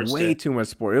much sports. Way too much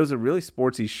sport. It was a really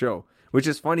sportsy show, which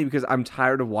is funny because I'm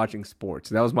tired of watching sports.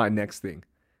 That was my next thing.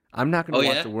 I'm not going to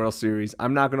watch the World Series.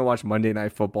 I'm not going to watch Monday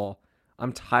Night Football.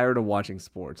 I'm tired of watching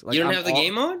sports. Like, you don't have the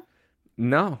game on?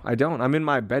 No, I don't. I'm in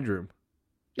my bedroom.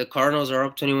 The Cardinals are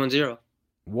up 21-0.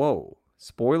 Whoa!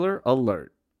 Spoiler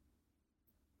alert!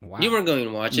 Wow. You weren't going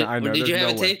to watch it. No, I know. Did you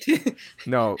have no it taped?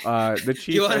 No. The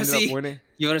Chiefs ended up winning.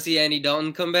 You want to see Andy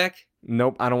Dalton come back?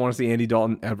 Nope. I don't want to see Andy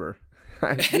Dalton ever.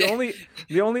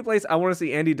 the only place I want to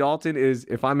see Andy Dalton is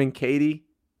if I'm in Katy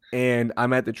and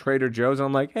I'm at the Trader Joe's. And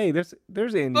I'm like, hey, there's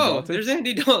Andy Dalton. There's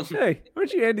Andy Dalton. Hey,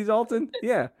 aren't you Andy Dalton?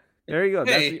 Yeah. There you go.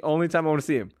 Hey. That's the only time I want to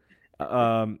see him.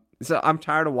 So I'm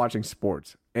tired of watching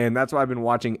sports, and that's why I've been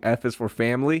watching F is for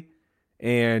Family.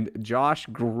 And Josh,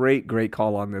 great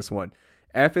call on this one.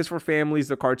 F is for Family is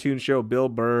the cartoon show Bill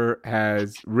Burr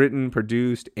has written,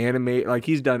 produced, animated. Like,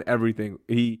 he's done everything.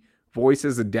 He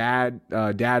voices a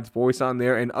dad's voice on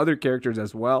there, and other characters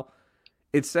as well.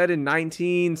 It's set in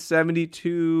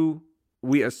 1972.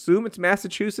 We assume it's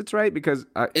Massachusetts, right? Because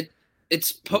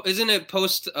isn't it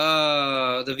post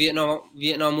the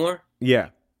Vietnam War? Yeah,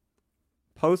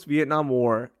 post Vietnam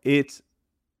War. It's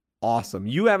awesome.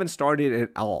 You haven't started it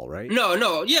at all, right?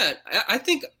 No. Yeah, I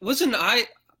think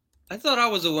I thought I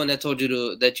was the one that told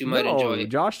you that you might enjoy it.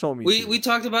 Josh told me. We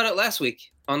talked about it last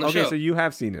week on the show. Okay, so you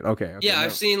have seen it. Okay. Yeah,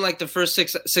 I've seen like the first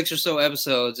six or so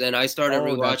episodes, and I started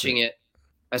rewatching it.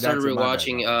 I started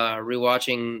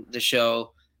rewatching the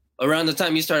show around the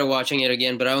time you started watching it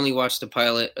again, but I only watched the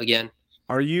pilot again.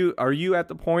 Are you at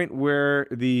the point where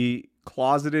the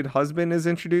closeted husband is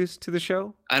introduced to the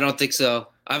show? I don't think so.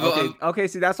 Okay.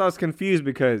 See, that's why I was confused,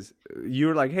 because you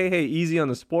were like, hey, easy on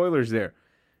the spoilers there.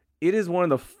 It is one of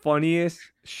the funniest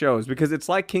shows because it's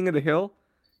like King of the Hill,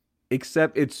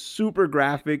 except it's super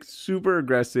graphic, super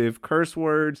aggressive, curse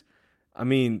words. I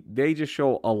mean, they just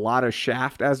show a lot of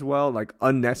shaft as well, like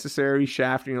unnecessary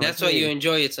shaft. That's why you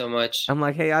enjoy it so much. I'm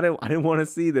like, hey, I didn't want to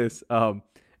see this.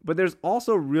 But there's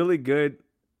also really good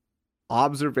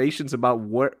observations about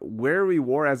where we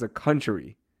were as a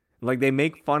country. Like, they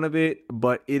make fun of it,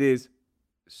 but it is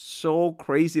so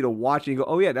crazy to watch and you go,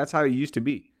 oh yeah, that's how it used to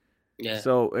be. Yeah.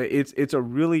 So it's a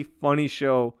really funny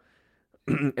show.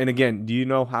 And again, do you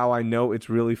know how I know it's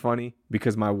really funny?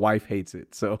 Because my wife hates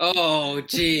it. So. Oh,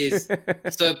 jeez.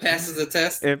 So it passes the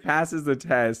test? It passes the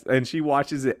test. And she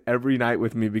watches it every night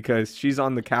with me because she's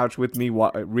on the couch with me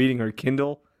reading her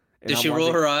Kindle. Does she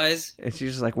roll her eyes? And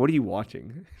she's just like, what are you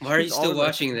watching? Why are you still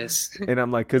watching this? And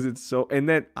I'm like, because it's so. And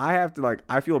then I have to, like,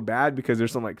 I feel bad because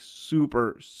there's some, like,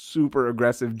 super, super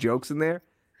aggressive jokes in there.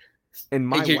 And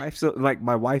my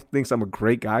wife thinks I'm a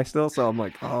great guy still. So I'm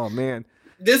like, oh, man.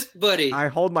 This buddy. I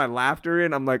hold my laughter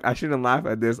in. I'm like, I shouldn't laugh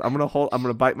at this. I'm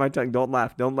gonna bite my tongue. Don't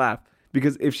laugh.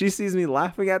 Because if she sees me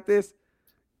laughing at this,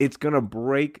 it's gonna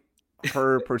break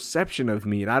her perception of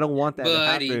me, and I don't want that to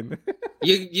happen.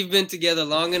 You've been together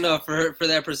long enough for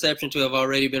that perception to have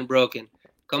already been broken.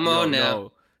 Come on now.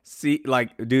 No. See,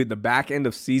 like, dude, the back end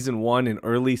of season 1 and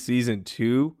early season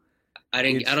 2. I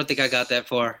don't think I got that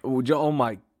far. Oh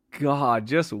my God!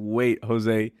 Just wait,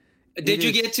 Jose. Did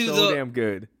you get to damn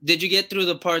good? Did you get through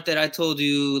the part that I told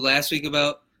you last week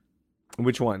about?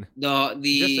 Which one?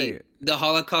 The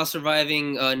Holocaust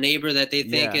surviving neighbor that they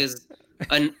think is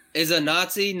a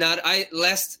Nazi.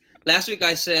 Last week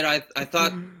I said I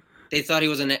thought they thought he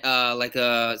was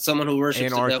someone who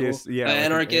worships anarchist, the devil,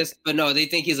 anarchist, but no, they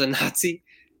think he's a Nazi.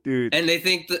 Dude. And they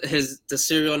think that the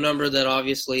serial number that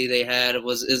obviously they had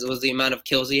was the amount of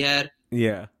kills he had.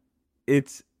 Yeah,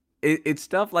 it's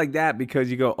stuff like that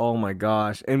because you go, oh my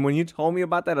gosh. And when you told me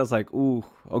about that, I was like, ooh,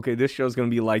 okay, this show's going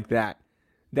to be like that.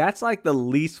 That's like the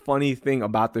least funny thing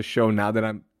about the show now that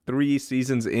I'm 3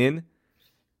 seasons in.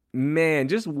 Man,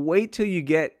 just wait till you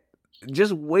get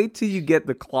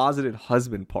the closeted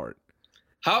husband part.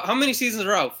 How many seasons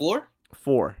are out? 4?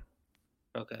 4.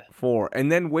 Okay. 4.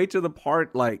 And then wait till the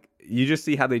part, like, you just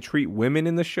see how they treat women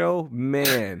in the show.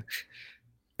 Man.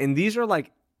 And these are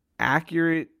like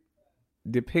accurate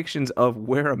depictions of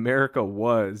where America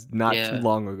was not too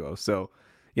long ago. So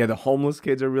yeah, the homeless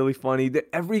kids are really funny.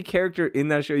 Every character in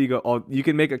that show, you go, oh, you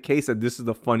can make a case that this is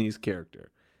the funniest character.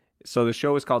 So the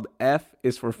show is called F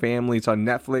is for Family. It's on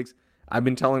Netflix. I've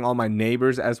been telling all my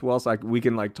neighbors as well, so we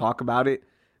can like talk about it.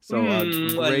 So I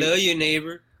love you,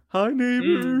 neighbor. Hi,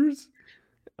 neighbors.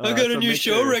 I got a new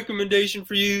show recommendation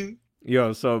for you.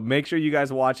 Yo, so make sure you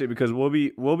guys watch it because we'll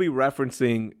be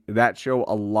referencing that show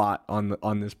a lot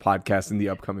on this podcast in the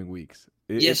upcoming weeks.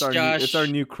 Yes, Josh. It's our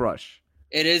new crush.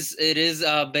 It is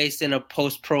based in a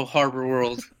post-Pearl Harbor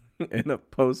world. In a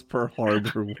post-Pearl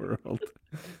Harbor world.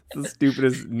 It's the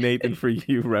stupidest Nathan for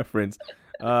You reference.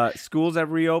 Schools have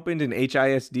reopened in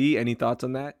HISD. Any thoughts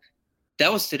on that?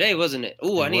 That was today, wasn't it?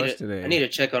 Oh, I need to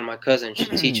check on my cousin. She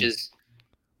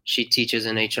teaches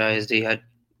in HISD.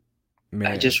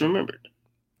 I just remembered.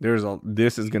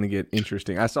 This is going to get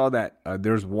interesting. I saw that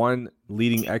there's one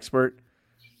leading expert.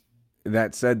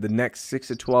 that said the next 6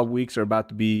 to 12 weeks are about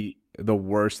to be the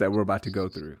worst that we're about to go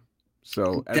through.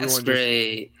 So That's everyone just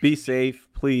great. be safe,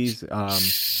 please.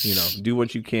 Do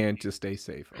what you can to stay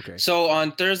safe. Okay. So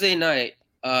on Thursday night,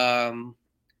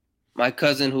 my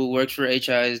cousin who works for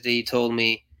HISD told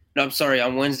me. No, I'm sorry.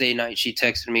 On Wednesday night, she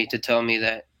texted me to tell me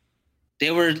that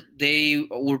they were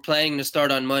planning to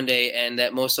start on Monday, and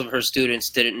that most of her students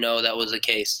didn't know that was the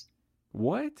case.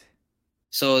 What?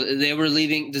 So they were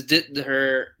leaving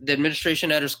the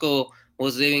administration at her school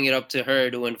was leaving it up to her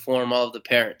to inform all of the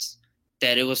parents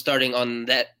that it was starting on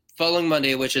that following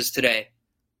Monday, which is today.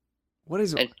 What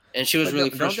is it? And she was really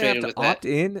frustrated with that. Don't they have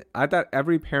to opt in? I thought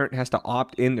every parent has to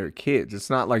opt in their kids. It's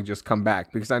not like just come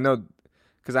back, because I know,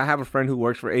 because I have a friend who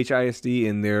works for HISD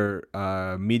in their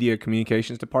media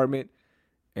communications department,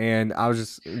 and I was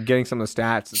just getting some of the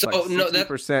stats. It's like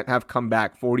 60% have come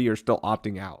back, 40 are still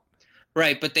opting out.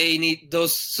 Right, but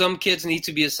some kids need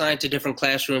to be assigned to different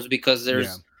classrooms because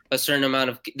there's a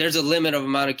certain there's a limit of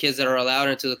amount of kids that are allowed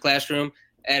into the classroom.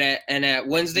 And at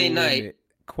Wednesday night,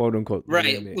 quote unquote,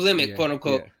 limit quote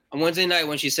unquote. Yeah. On Wednesday night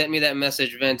when she sent me that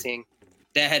message venting,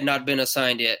 that had not been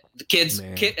assigned yet. The kids,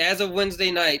 as of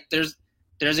Wednesday night,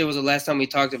 Thursday was the last time we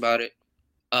talked about it.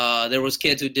 There was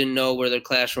kids who didn't know where their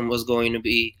classroom was going to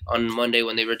be on Monday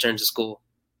when they returned to school.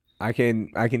 I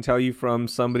can tell you from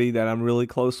somebody that I'm really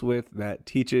close with that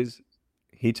teaches.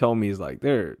 He told me, he's like,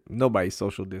 nobody's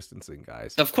social distancing,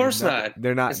 guys. Of course not.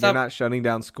 They're not shutting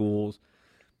down schools.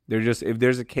 They're just, if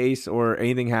there's a case or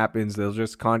anything happens, they'll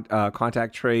just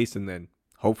contact trace and then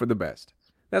hope for the best.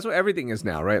 That's what everything is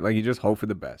now, right? Like, you just hope for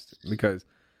the best, because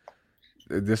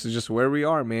this is just where we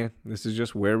are, man. This is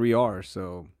just where we are.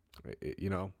 So,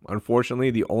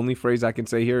 unfortunately, the only phrase I can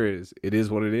say here is, it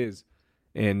is what it is.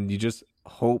 And you just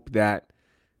hope that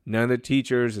none of the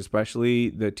teachers, especially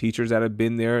the teachers that have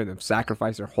been there and have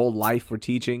sacrificed their whole life for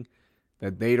teaching,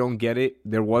 that they don't get it.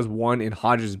 There was one in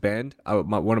Hodges Bend.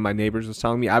 One of my neighbors was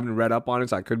telling me. I haven't read up on it,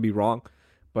 so I could be wrong.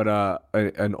 But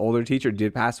an older teacher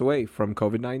did pass away from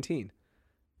COVID-19.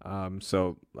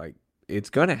 So, like, it's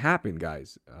going to happen,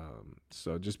 guys.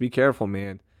 So just be careful,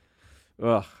 man.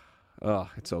 Ugh,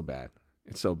 it's so bad.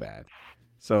 It's so bad.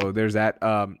 So there's that.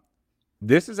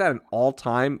 This is at an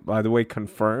all-time, by the way,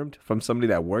 confirmed from somebody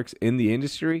that works in the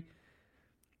industry.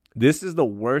 This is the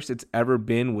worst it's ever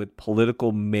been with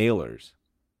political mailers.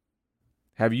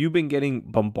 Have you been getting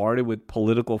bombarded with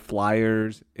political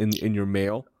flyers in your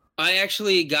mail? I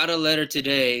actually got a letter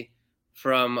today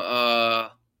from, God,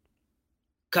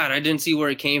 I didn't see where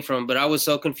it came from, but I was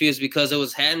so confused because it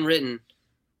was handwritten,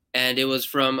 and it was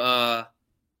from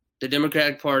the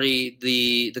Democratic Party,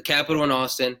 the Capitol in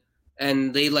Austin.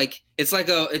 And they it's like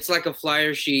a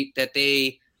flyer sheet that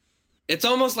it's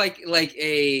almost like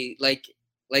a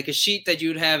sheet that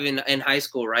you'd have in high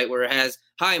school, right? Where it has,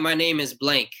 "Hi, my name is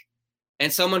blank,"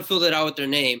 and someone filled it out with their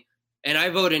name. And I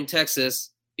vote in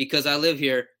Texas because I live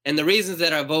here, and the reasons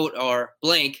that I vote are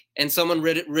blank, and someone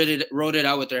wrote it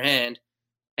out with their hand,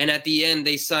 and at the end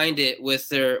they signed it with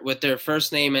their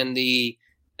first name and the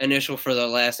initial for their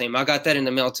last name. I got that in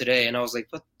the mail today, and I was like,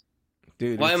 "What?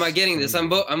 Dude, why am I getting this? I'm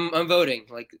voting."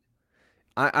 Like,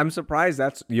 I'm surprised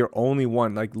that's your only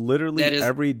one. Like, literally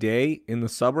every day in the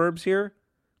suburbs here,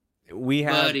 we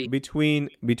have between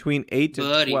 8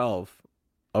 to 12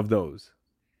 of those.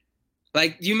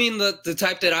 Like, you mean the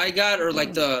type that I got, or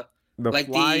like the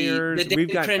flyers? The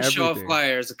Dan Crenshaw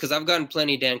flyers? Because I've gotten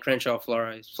plenty Dan Crenshaw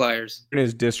flyers in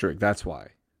his district. That's why.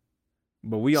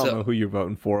 But we all know who you're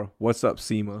voting for. What's up,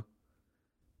 SEMA?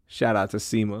 Shout out to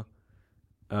SEMA.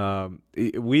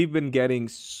 We've been getting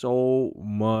so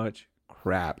much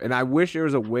crap, and I wish there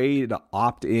was a way to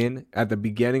opt in at the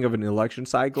beginning of an election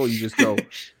cycle. You just go,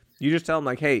 you just tell them,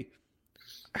 like, "Hey,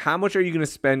 how much are you going to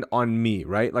spend on me?"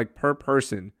 Right? Like, per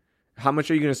person, how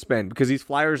much are you going to spend? Because these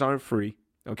flyers aren't free.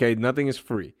 Okay, nothing is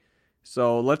free.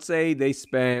 So let's say they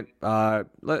spent,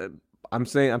 I'm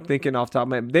thinking off the top of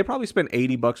my head, they probably spent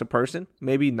 $80 a person,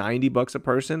 maybe $90 a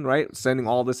person, right? Sending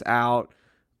all this out.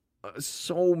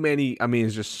 So many. I mean,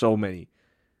 it's just so many.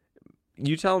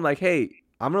 You tell them, like, "Hey,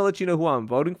 I'm gonna let you know who I'm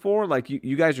voting for. Like,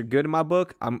 you guys are good in my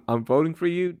book. I'm voting for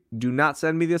you. Do not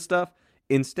send me this stuff.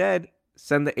 Instead,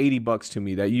 send the $80 to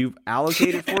me that you've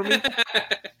allocated for me."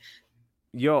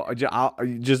 Yo, I'll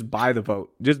just buy the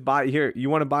vote. Just buy here. You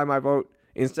want to buy my vote?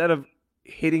 Instead of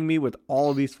hitting me with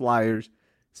all of these flyers,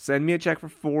 send me a check for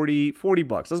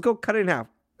 $40. Let's go cut it in half.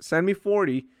 Send me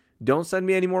 40. Don't send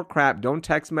me any more crap. Don't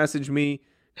text message me.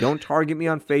 Don't target me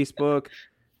on Facebook.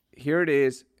 Here it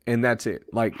is, and that's it.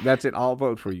 Like, that's it. I'll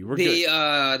vote for you. We're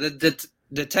good.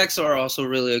 The texts are also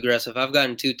really aggressive. I've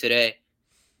gotten two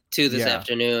this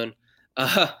afternoon.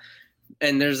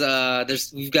 And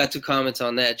we've got 2 comments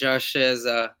on that. Josh says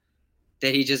that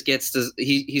he just gets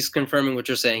he's confirming what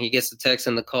you're saying. He gets the text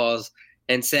and the calls.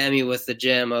 And Sammy with the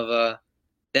gem of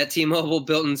that T-Mobile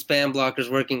built-in spam blockers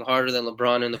working harder than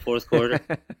LeBron in the fourth quarter.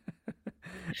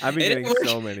 I've been getting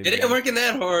so many. It ain't working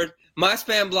that hard. My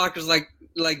spam blockers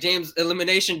like James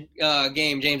elimination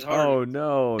game James Harden. Oh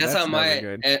no, that's how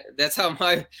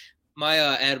my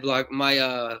ad block my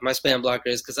spam blocker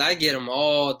is, because I get them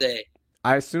all day.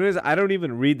 As soon as I don't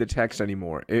even read the text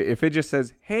anymore. If it just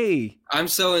says, "Hey, I'm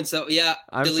so and so," yeah,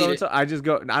 I'm so and so, I just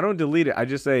go. I don't delete it. I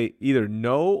just say either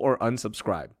no or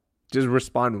unsubscribe. Just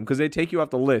respond to them because they take you off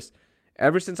the list.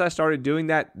 Ever since I started doing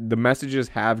that, the messages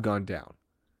have gone down.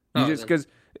 Because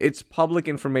it's public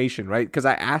information, right? Because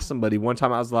I asked somebody one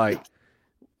time, I was like,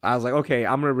 okay,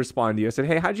 I'm gonna respond to you. I said,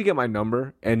 hey, how'd you get my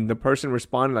number? And the person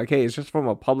responded like, hey, it's just from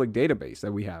a public database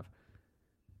that we have.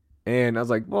 And I was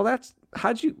like, well,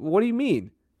 what do you mean?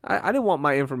 I didn't want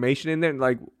my information in there.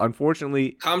 Like,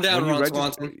 unfortunately, calm down, Ron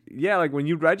Swanson. Yeah, like when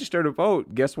you register to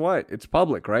vote, guess what? It's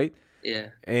public, right? Yeah.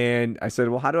 And I said,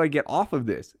 well, how do I get off of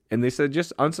this? And they said,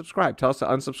 just unsubscribe. Tell us to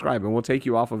unsubscribe, and we'll take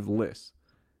you off of the list.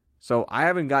 So I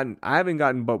haven't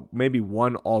gotten but maybe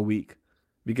one all week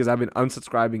because I've been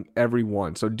unsubscribing every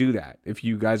one. So do that if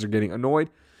you guys are getting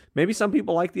annoyed. Maybe some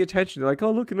people like the attention. They're like,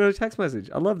 oh, look, another text message.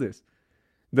 I love this.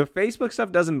 The Facebook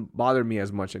stuff doesn't bother me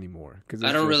as much anymore because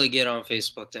I don't really get on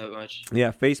Facebook that much.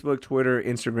 Yeah, Facebook, Twitter,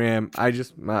 Instagram. I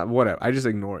just whatever. I just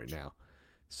ignore it now.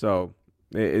 So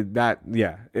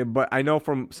but I know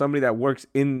from somebody that works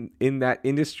in that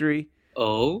industry.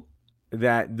 Oh.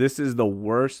 That this is the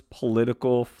worst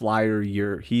political flyer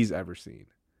year he's ever seen.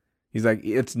 He's like,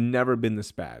 it's never been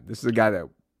this bad. This is a guy that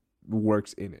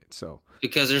works in it. So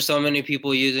because there's so many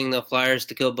people using the flyers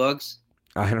to kill bugs?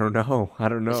 I don't know.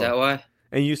 Is that why?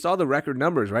 And you saw the record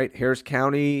numbers, right? Harris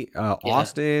County,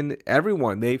 Austin,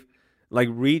 everyone. They've like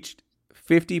reached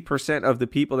 50% of the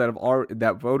people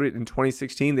that voted in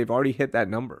 2016. They've already hit that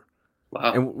number.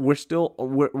 Wow. And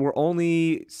we're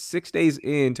only 6 days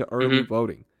into early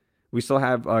voting. We still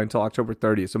have until October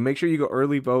 30th. So make sure you go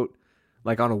early vote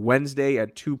like on a Wednesday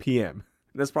at 2 p.m.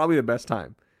 That's probably the best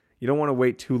time. You don't want to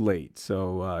wait too late.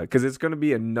 So because it's going to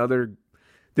be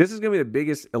this is going to be the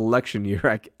biggest election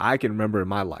year I can remember in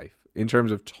my life in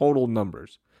terms of total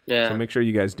numbers. Yeah. So make sure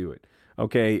you guys do it.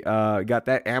 Okay. Got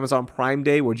that Amazon Prime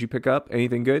Day. What'd you pick up?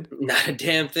 Anything good? Not a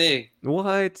damn thing.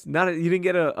 What? You didn't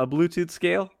get a Bluetooth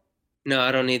scale? No,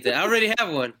 I don't need that. I already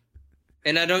have one.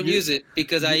 And I don't use it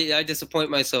because I disappoint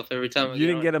myself every time. You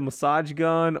didn't get a massage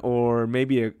gun or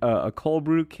maybe a cold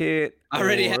brew kit? I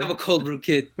already have a cold brew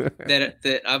kit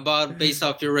that I bought based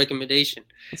off your recommendation.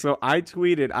 So I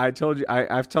tweeted, I've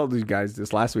told you guys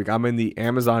this last week. I'm in the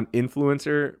Amazon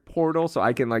influencer portal, so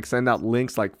I can like send out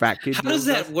links like Fat Kid. How does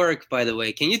that work, by the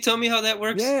way? Can you tell me how that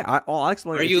works? Yeah, I'll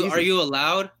explain. Are you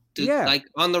allowed? Like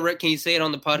on the can you say it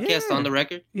on the podcast on the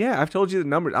record? Yeah, I've told you the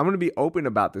numbers. I'm going to be open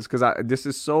about this because this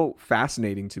is so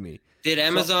fascinating to me. Did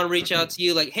Amazon reach out to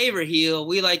you like, hey, Raheel,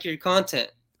 we like your content?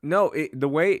 No, the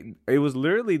way it was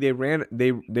literally they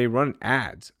run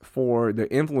ads for the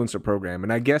influencer program,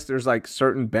 and I guess there's like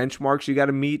certain benchmarks you got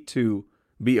to meet to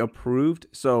be approved.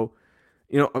 So,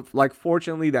 like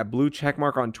fortunately that blue check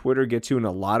mark on Twitter gets you in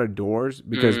a lot of doors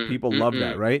because people love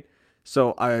that, right?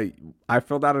 So I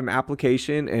filled out an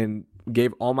application and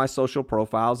gave all my social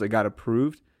profiles. It got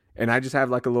approved. And I just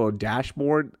have like a little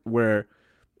dashboard where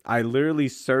I literally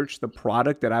search the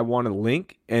product that I want to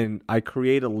link and I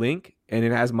create a link and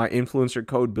it has my influencer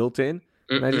code built in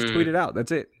and I just tweet it out.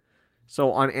 That's it.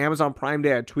 So on Amazon Prime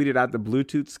Day, I tweeted out the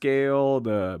Bluetooth scale,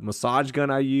 the massage gun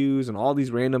I use and all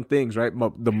these random things, right?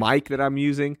 The mic that I'm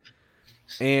using.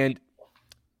 And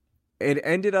it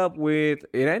ended up with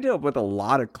a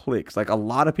lot of clicks. Like a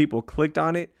lot of people clicked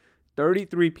on it.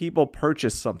 33 people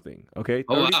purchased something. Okay.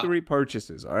 33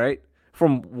 purchases. All right.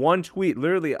 From one tweet.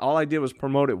 Literally all I did was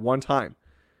promote it one time.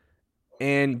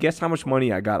 And guess how much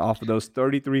money I got off of those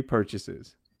 33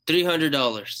 purchases?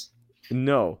 $300.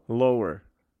 No, lower.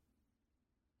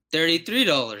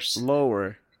 $33.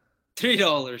 Lower.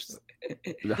 $3.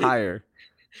 Higher.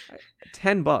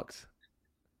 $10.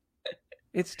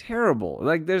 It's terrible.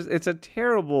 Like it's a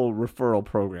terrible referral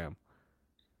program.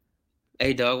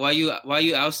 Hey dog, why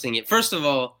you ousting it? First of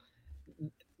all,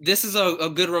 this is a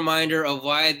good reminder of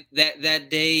why that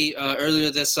day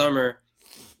earlier this summer,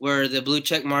 where the blue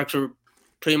check marks were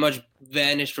pretty much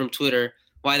vanished from Twitter,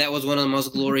 why that was one of the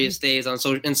most glorious days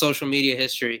in social media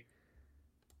history.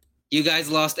 You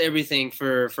guys lost everything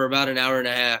for about an hour and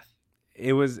a half.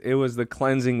 It was the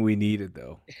cleansing we needed,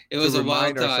 though. It was a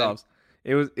wild time.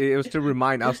 It was to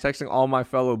remind. I was texting all my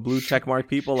fellow blue checkmark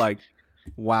people like,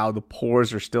 Wow, the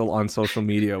pores are still on social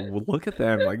media. Well, look at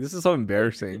them. Like, this is so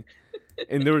embarrassing.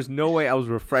 And there was no way I was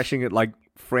refreshing it like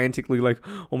frantically, like,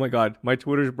 oh my God, my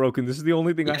Twitter's broken. This is the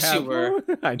only thing I Yes, have. you were.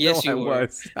 I know Yes, I you were.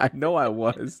 was. I know I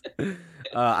was.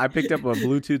 I picked up a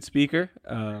Bluetooth speaker.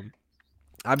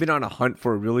 I've been on a hunt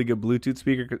for a really good Bluetooth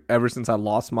speaker ever since I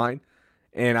lost mine,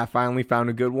 and I finally found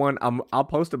a good one. I'll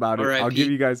post about it. All right, I'll give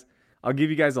Pete.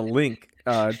 you guys a link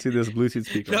to this Bluetooth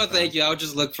speaker. No, thank you. I'll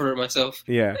just look for it myself.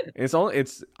 Yeah,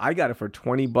 I got it for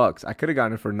 $20. I could have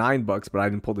gotten it for $9, but I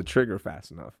didn't pull the trigger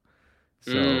fast enough.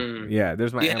 So yeah,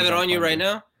 there's my. Do you have it Amazon on you Prime right Day.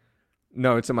 now?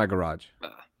 No, it's in my garage.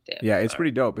 Damn. Yeah, it's All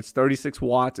pretty dope. It's 36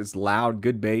 watts. It's loud,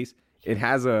 good bass. It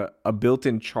has a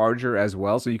built-in charger as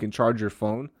well, so you can charge your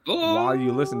phone while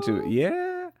you listen to it.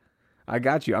 Yeah, I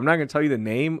got you. I'm not gonna tell you the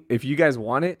name. If you guys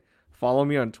want it, follow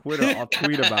me on Twitter. I'll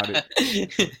tweet about it.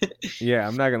 Yeah,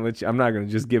 I'm not gonna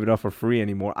just give it up for free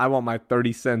anymore. I want my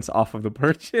 30 cents off of the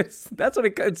purchase. That's what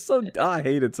it's so. I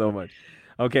hate it so much.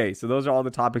 Okay, so those are all the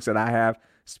topics that I have.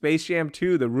 Space Jam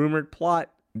 2, the rumored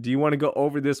plot. Do you want to go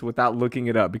over this without looking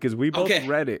it up? Because we both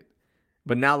read it,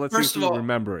 but now let's see if we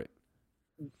remember it.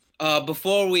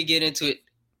 Before we get into it,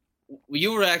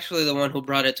 you were actually the one who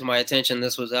brought it to my attention.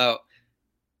 This was out.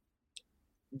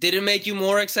 Did it make you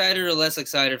more excited or less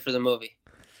excited for the movie?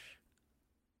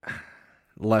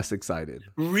 Less excited.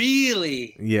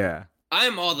 Really? Yeah. I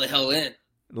am all the hell in.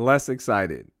 Less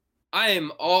excited. I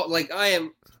am all the way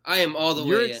in.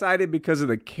 You're excited because of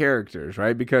the characters,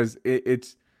 right? Because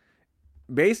it's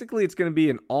basically it's going to be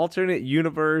an alternate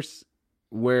universe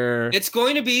where it's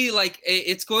going to be like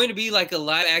a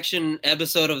live action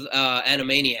episode of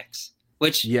Animaniacs,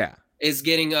 which is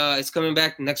getting it's coming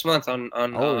back next month on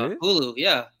Hulu.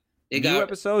 Yeah, new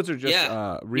episodes or just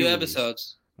new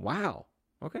episodes. Wow.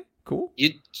 Okay. Cool.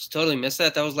 You just totally missed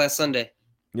that. That was last Sunday.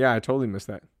 Yeah, I totally missed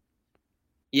that.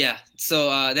 Yeah,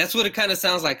 so that's what it kind of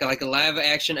sounds like a live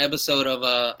action episode of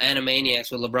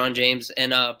Animaniacs with LeBron James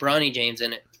and Bronny James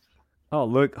in it. Oh,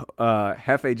 look,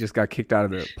 Hefe just got kicked out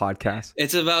of the podcast.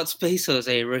 It's about space,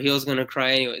 Jose. Raheel's going to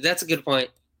cry anyway. That's a good point.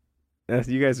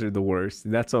 You guys are the worst.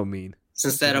 That's so mean.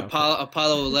 Since that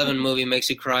Apollo 11 movie makes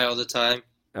you cry all the time.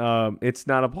 It's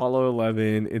not Apollo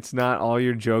 11. It's not all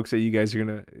your jokes that you guys are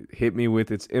going to hit me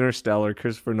with. It's Interstellar,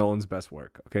 Christopher Nolan's best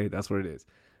work. Okay, that's what it is.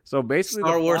 So basically,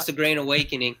 Star Wars: The Great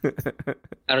Awakening.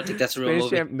 I don't think that's a real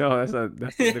movie. No, that's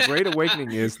the Great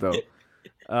Awakening is though.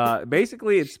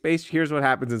 Basically, it's space. Here's what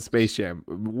happens in Space Jam.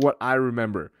 What I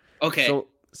remember. Okay. So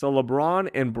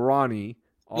LeBron and Bronny.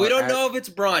 We don't know if it's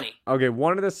Bronny. Okay,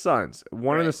 one of the sons.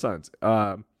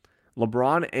 LeBron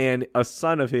and a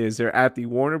son of his. They're at the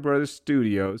Warner Brothers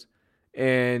Studios,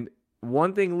 and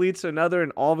one thing leads to another,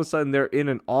 and all of a sudden they're in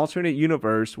an alternate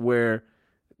universe where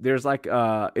there's like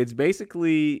it's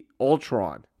basically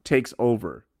Ultron takes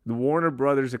over. The Warner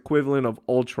Brothers equivalent of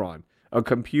Ultron, a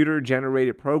computer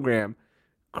generated program,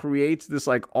 creates this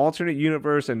like alternate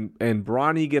universe, and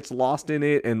Bronny gets lost in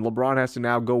it, and LeBron has to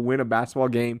now go win a basketball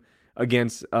game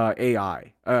against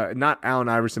AI. Not Allen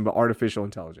Iverson, but artificial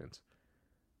intelligence.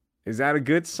 Is that a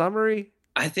good summary?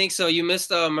 I think so. You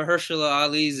missed Mahershala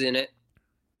Ali's in it.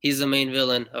 He's the main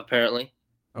villain, apparently.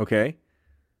 Okay.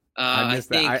 I missed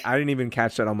that. I didn't even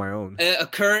catch that on my own.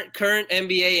 Current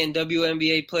NBA and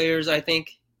WNBA players, I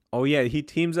think. Oh yeah, he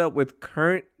teams up with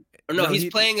current. No, he's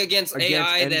playing against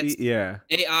AI. That's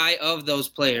AI of those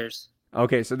players.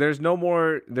 Okay, so there's no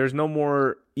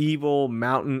more evil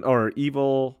mountain or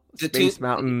evil space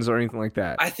mountains or anything like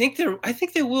that. I think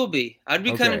there will be. I'd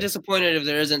be kind of disappointed if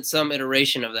there isn't some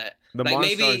iteration of that. The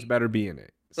Monstars better be in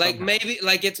it. Somehow.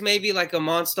 It's maybe like a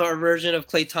Monstar version of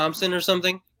Klay Thompson or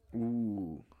something.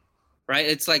 Ooh. Right?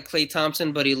 It's like Klay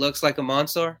Thompson, but he looks like a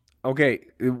Monstar. Okay,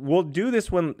 we'll do this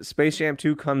when Space Jam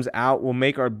 2 comes out. We'll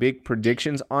make our big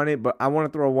predictions on it, but I want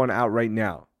to throw one out right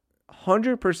now.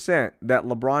 100% that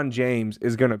LeBron James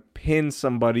is going to pin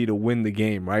somebody to win the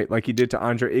game, right? Like he did to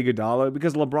Andre Iguodala,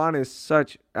 because LeBron is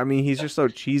he's just so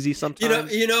cheesy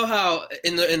sometimes. You know how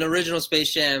in the original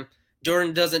Space Jam,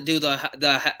 Jordan doesn't do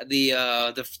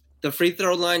the free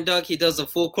throw line dunk, he does a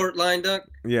full court line dunk.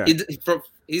 Yeah.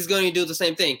 He's going to do the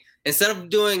same thing. Instead of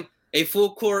doing a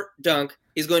full court dunk,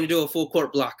 he's going to do a full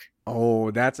court block. Oh,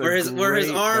 that's a great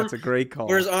call.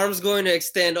 Where his arm's going to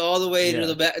extend all the way to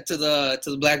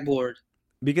the blackboard.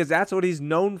 Because that's what he's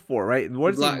known for, right?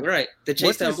 The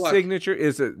chase down block. Signature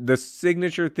is the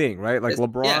signature thing, right? Like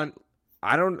LeBron,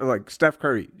 I don't like Steph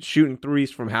Curry shooting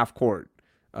threes from half court.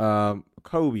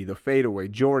 Kobe, the fadeaway.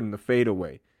 Jordan, the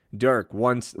fadeaway. Dirk,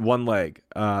 one leg.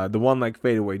 The one leg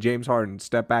fadeaway. James Harden,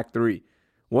 step back three.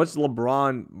 What's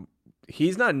LeBron?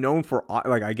 He's not known for,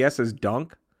 like, I guess his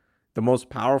dunk, the most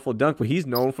powerful dunk, but he's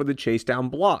known for the chase down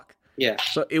block. Yeah.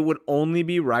 So it would only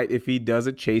be right if he does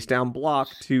a chase down block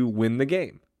to win the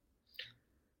game.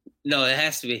 No, it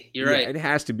has to be. You're Yeah, right. it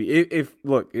has to be.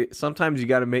 Sometimes you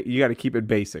got to keep it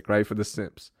basic, right, for the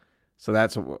simps. So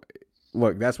that's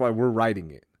why we're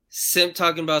writing it. Simp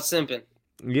talking about simping.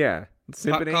 Yeah,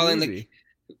 simping ain't easy.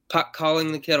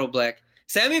 Calling the kettle black.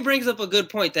 Sammy brings up a good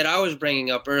point that I was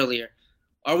bringing up earlier.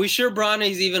 Are we sure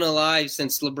Bronny's even alive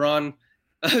since LeBron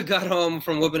got home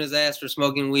from whooping his ass for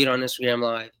smoking weed on Instagram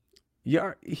Live?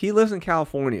 Yeah, he lives in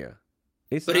California.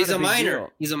 But he's a minor.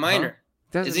 Deal. He's a minor.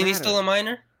 Huh? Isn't he still a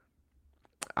minor?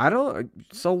 I don't.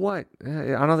 So what? I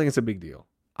don't think it's a big deal.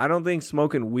 I don't think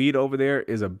smoking weed over there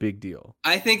is a big deal.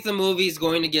 I think the movie's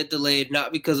going to get delayed,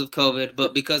 not because of COVID,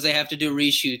 but because they have to do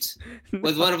reshoots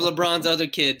with one of LeBron's other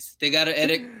kids. They gotta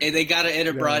edit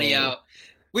Bronny out.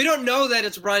 We don't know that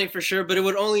it's Bronny for sure, but it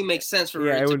would only make sense for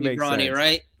it to be Bronny, sense.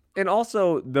 Right? And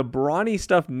also, the Bronny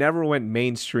stuff never went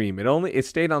mainstream. It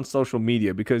stayed on social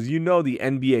media because the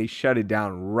NBA shut it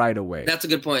down right away. That's a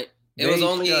good point. They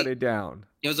shut it down.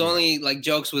 It was only like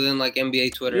jokes within like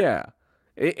NBA Twitter. Yeah.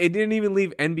 It didn't even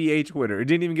leave NBA Twitter. It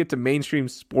didn't even get to mainstream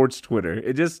sports Twitter.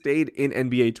 It just stayed in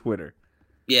NBA Twitter.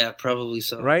 Yeah, probably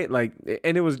so. Right? Like,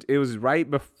 and it was right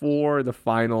before the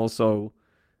finals, so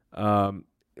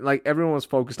like everyone was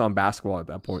focused on basketball at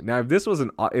that point. Now, if it was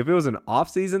an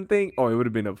off-season thing, it would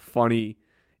have been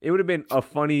a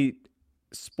funny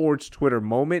sports Twitter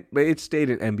moment, but it stayed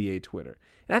in NBA Twitter.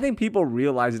 And I think people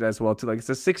realize it as well too. Like, it's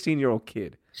a 16-year-old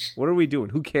kid. What are we doing?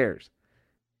 Who cares?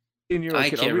 I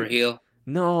can't Raheel.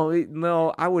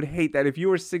 No, I would hate that if you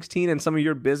were 16 and some of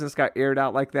your business got aired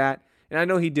out like that. And I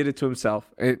know he did it to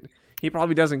himself. And he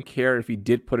probably doesn't care if he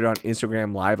did put it on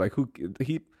Instagram Live. Like,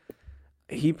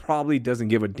 he probably doesn't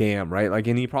give a damn, right? Like,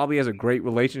 and he probably has a great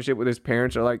relationship with his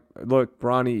parents. Are like, look,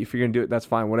 Bronny, if you're gonna do it, that's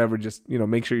fine. Whatever. Just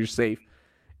make sure you're safe.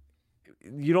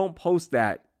 You don't post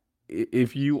that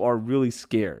if you are really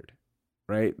scared,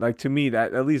 right? Like, to me,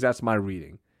 that at least that's my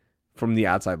reading from the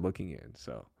outside looking in.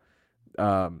 So.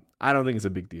 I don't think it's a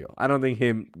big deal. I don't think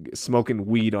him smoking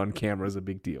weed on camera is a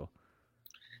big deal.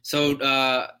 So,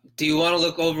 do you want to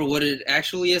look over what it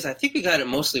actually is? I think we got it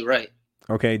mostly right.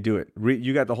 Okay, do it.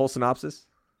 You got the whole synopsis?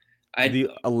 The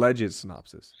alleged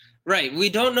synopsis. Right. We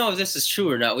don't know if this is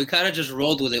true or not. We kind of just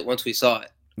rolled with it once we saw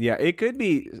it. Yeah, it could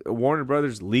be Warner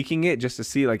Brothers leaking it just to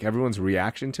see like everyone's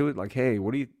reaction to it. Like, hey,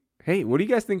 what do you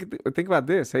guys think about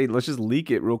this? Hey, let's just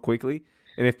leak it real quickly.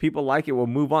 And if people like it, we'll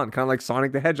move on. Kind of like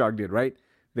Sonic the Hedgehog did, right?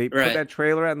 They put that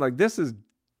trailer out and like, this is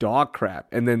dog crap.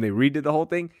 And then they redid the whole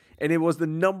thing. And it was the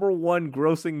 #1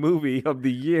 grossing movie of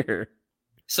the year.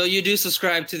 So you do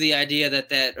subscribe to the idea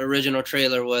that original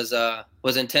trailer was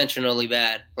intentionally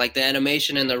bad. Like the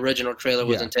animation in the original trailer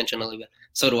was intentionally bad.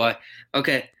 So do I.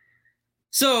 Okay.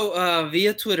 So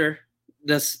via Twitter,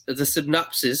 the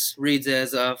synopsis reads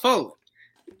as follows.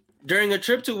 During a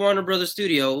trip to Warner Brothers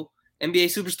studio, NBA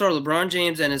superstar LeBron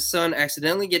James and his son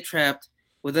accidentally get trapped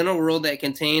within a world that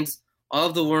contains all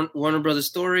of the Warner Brothers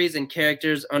stories and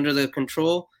characters under the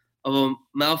control of a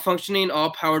malfunctioning,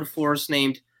 all-powered force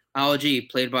named Ali,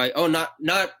 played by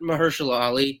not Mahershala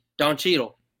Ali, Don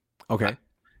Cheadle. Okay.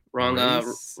 Wrong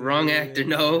actor,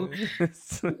 no.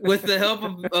 With the help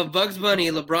of Bugs Bunny,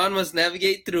 LeBron must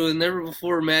navigate through a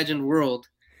never-before-imagined world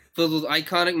filled with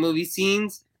iconic movie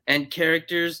scenes and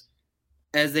characters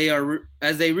as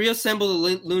they reassemble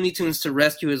the Looney Tunes to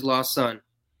rescue his lost son.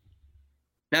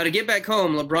 Now, to get back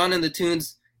home, LeBron and the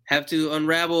Tunes have to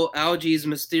unravel Ali's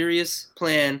mysterious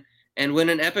plan and win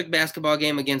an epic basketball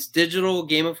game against digital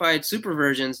gamified super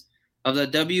versions of the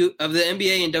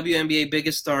NBA and WNBA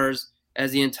biggest stars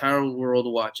as the entire world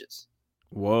watches.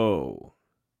 Whoa.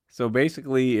 So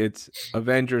basically it's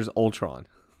Avengers Ultron.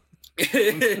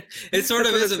 It sort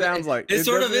of is. Sounds like it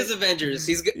sort of is Avengers.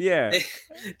 Yeah.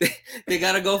 They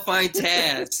gotta go find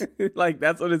Taz. Like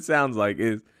that's what it sounds like.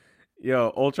 Is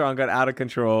Ultron got out of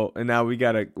control, and now we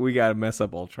gotta mess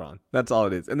up Ultron. That's all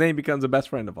it is, and then he becomes a best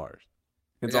friend of ours.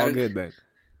 It's all good then.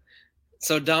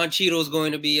 So Don Cheadle is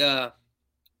going to be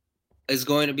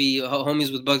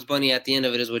homies with Bugs Bunny at the end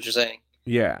of it, is what you're saying.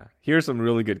 Yeah. Here's some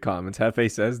really good comments.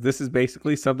 Hefe says, this is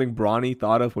basically something Bronny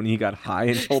thought of when he got high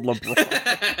and told LeBron.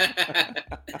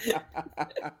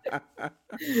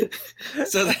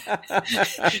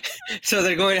 So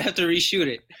they're going to have to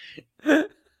reshoot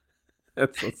it.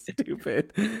 That's so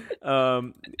stupid.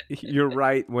 You're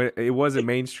right. When it wasn't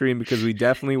mainstream, because we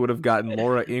definitely would have gotten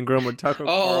Laura Ingraham or Tucker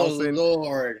Carlson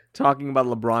talking about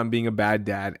LeBron being a bad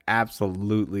dad.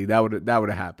 Absolutely, that would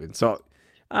have happened. So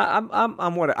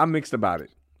I'm mixed about it.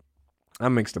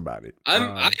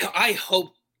 I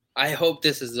hope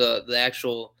this is the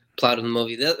actual plot of the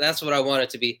movie. That's what I want it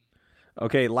to be.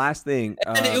 Okay, last thing.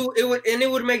 And it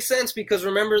would make sense because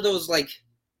remember those like,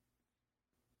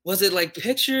 was it like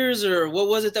pictures or what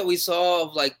was it that we saw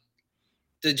of like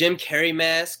the Jim Carrey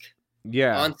mask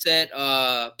Yeah. on set,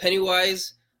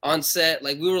 Pennywise on set?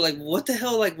 Like we were like, what the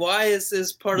hell? Like why is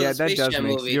this part of Yeah, the that Space does Jam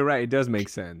make movie? You're right, it does make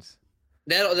sense.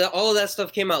 That all of that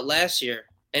stuff came out last year,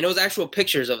 and it was actual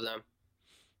pictures of them.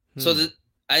 So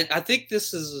I think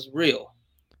this is real.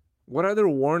 What other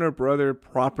Warner Brother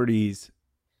properties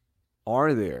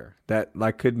are there that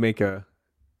like could make a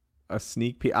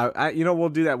sneak peek? We'll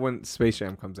do that when Space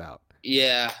Jam comes out.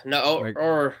 Yeah, no,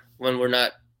 or when we're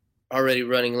not already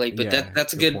running late. But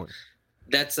that's a good point.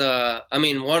 That's I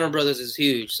mean, Warner Brothers is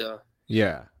huge, so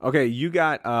yeah. Okay, you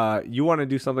want to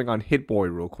do something on Hit Boy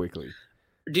real quickly?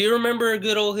 Do you remember a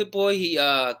good old Hit Boy?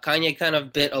 Kanye kind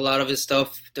of bit a lot of his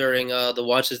stuff during the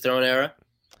Watch the Throne era.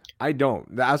 I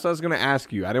don't. That's what I was gonna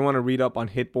ask you. I didn't want to read up on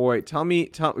Hit Boy. Give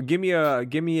me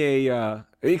a.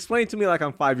 Explain it to me like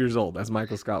I'm 5 years old, as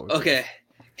Michael Scott would say. Okay,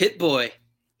 Hit Boy.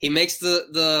 He makes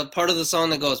the part of the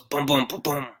song that goes boom boom boom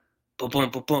boom boom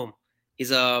boom boom boom. He's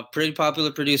a pretty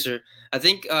popular producer. I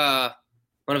think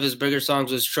one of his bigger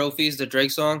songs was Trophies, the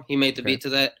Drake song. He made the beat to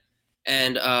that,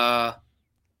 and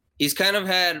he's kind of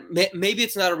had, maybe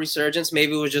it's not a resurgence,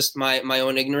 maybe it was just my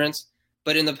own ignorance,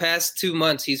 but in the past 2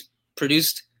 months, he's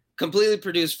completely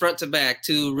produced front to back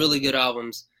 2 really good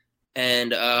albums.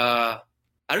 And I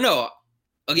don't know,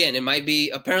 again, it might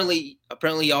be, apparently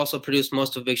he also produced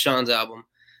most of Big Sean's album,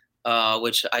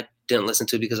 which I didn't listen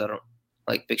to because I don't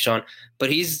like Big Sean,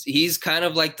 but he's kind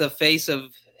of like the face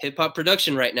of hip hop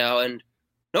production right now, and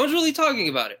no one's really talking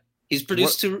about it. He's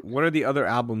produced What are the other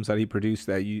albums that he produced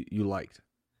that you liked?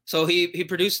 So he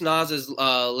produced Nas's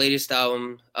latest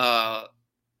album. God,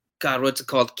 what's it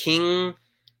called? King's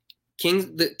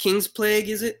Plague,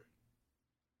 is it?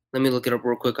 Let me look it up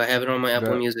real quick. I have it on my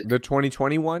Apple Music. The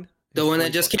 2020 one? The one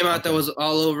that just came out that was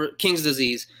all over King's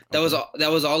Disease. That was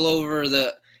all over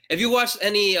the. If you watched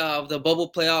any of the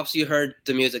Bubble playoffs, you heard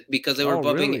the music because they were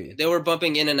bumping. Really? They were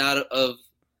bumping in and out of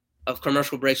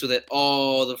commercial breaks with it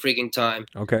all the freaking time.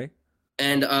 Okay.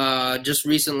 And just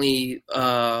recently,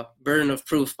 Burden of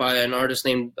Proof by an artist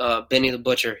named Benny the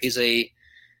Butcher. He's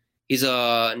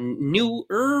a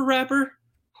newer rapper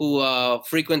who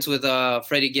frequents with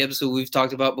Freddie Gibbs, who we've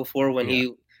talked about before when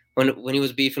he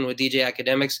was beefing with DJ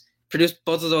Academics. Produced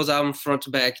both of those albums front to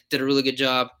back. Did a really good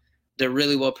job. They're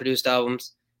really well produced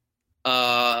albums.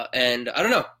 And I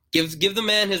don't know. Give the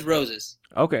man his roses.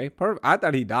 Okay, perfect. I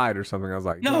thought he died or something. I was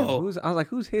like, no.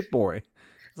 Who's Hit Boy? I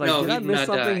was like, no, did I miss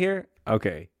something here?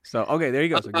 Okay, there you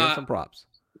go. So give him some props.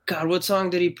 God, what song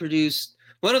did he produce?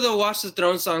 One of the Watch the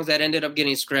Throne songs that ended up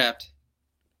getting scrapped.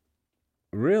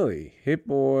 Really? Hit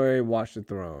Boy, Watch the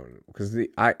Throne. Because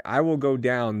I will go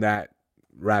down that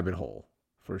rabbit hole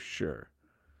for sure.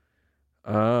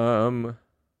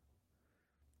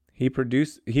 He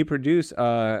produced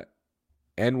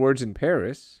N-Words in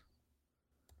Paris.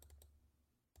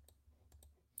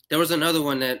 There was another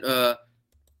one that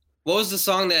what was the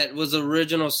song that was the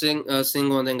original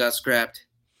single and then got scrapped?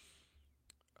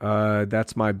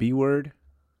 That's My B Word.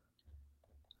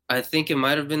 I think it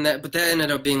might have been that, but that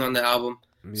ended up being on the album.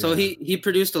 Yeah. So he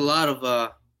produced a lot of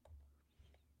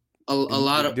a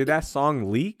lot of. Did that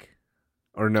song leak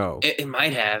or no? It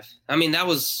might have. I mean, that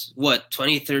was what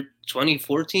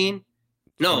 2014?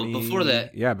 No, before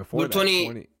that. Yeah, before that.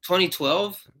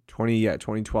 2012?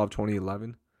 2012,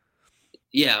 2011.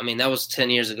 Yeah, I mean, that was 10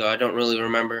 years ago. I don't really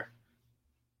remember.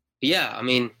 But yeah, I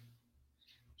mean,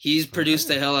 he's produced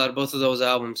the hell out of both of those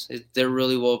albums. They're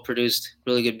really well produced,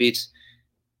 really good beats.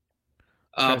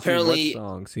 Apparently,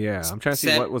 songs. Yeah, I'm trying to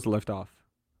see what was left off.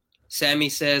 Sammy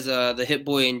says the Hit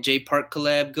Boy and Jay Park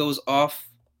collab goes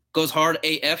hard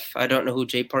AF. I don't know who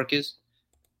Jay Park is.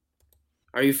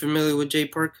 Are you familiar with Jay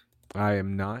Park? I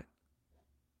am not.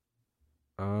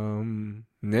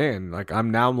 Man, like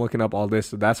I'm looking up all this,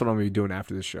 so that's what I'm gonna be doing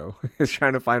after the show. Is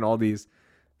trying to find all these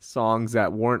songs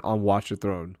that weren't on Watch the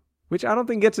Throne, which I don't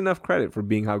think gets enough credit for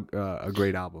being a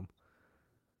great album.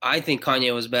 I think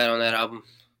Kanye was bad on that album.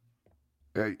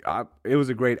 It was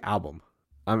a great album.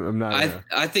 I'm not.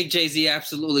 I think Jay-Z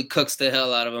absolutely cooks the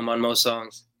hell out of him on most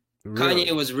songs. Really?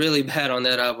 Kanye was really bad on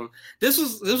that album. This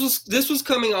was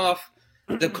coming off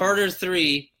the Carter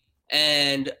 3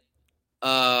 and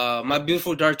My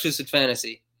Beautiful Dark Twisted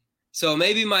Fantasy. So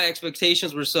maybe my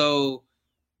expectations were so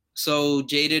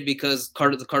jaded because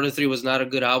the Carter 3 was not a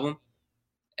good album.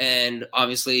 And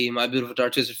obviously My Beautiful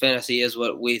Dark Twisted Fantasy is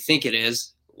what we think it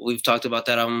is. We've talked about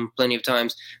that album plenty of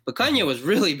times. But Kanye was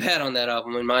really bad on that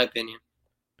album, in my opinion.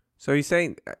 So he's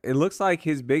saying it looks like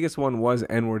his biggest one was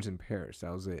N-Words in Paris.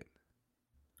 That was it.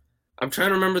 I'm trying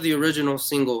to remember the original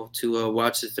single to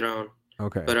Watch the Throne.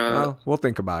 Okay. But well, we'll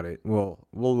think about it. We'll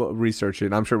research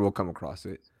it. I'm sure we'll come across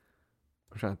it.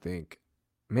 I'm trying to think.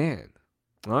 Man.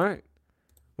 All right.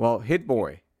 Well, Hit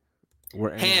Boy. We're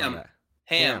ending on that.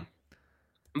 Ham.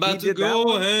 I'm about to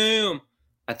go ham.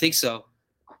 I think so.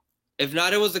 If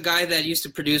not, it was the guy that used to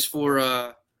produce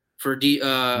for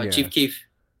Chief Keef.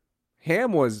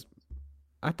 Ham was.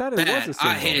 I thought it was a single.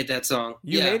 I hated that song.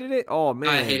 You hated it? Oh man,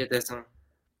 I hated that song.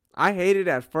 I hated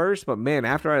it at first, but man,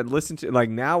 after I listened to like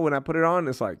now when I put it on,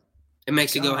 it's like it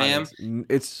makes you go ham.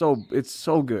 It's so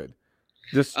good.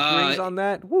 The strings on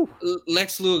that. Woo.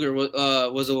 Lex Luger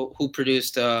was who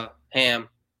produced Ham,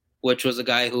 which was a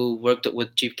guy who worked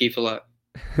with Chief Keef a lot.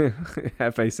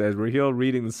 Hefe says Raheel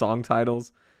reading the song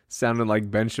titles sounded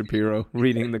like Ben Shapiro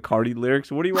reading the Cardi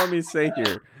lyrics. What do you want me to say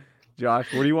here,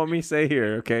 Josh? What do you want me to say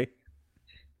here? Okay.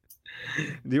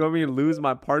 Do you want me to lose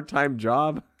my part-time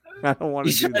job? I don't want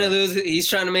to do that. He's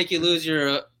trying to make you lose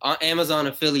your Amazon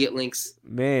affiliate links.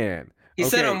 Man. He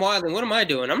said I'm wilding. What am I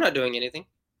doing? I'm not doing anything.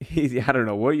 I don't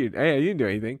know what you. Hey, you didn't do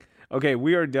anything. Okay,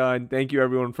 we are done. Thank you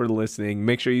everyone for listening.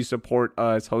 Make sure you support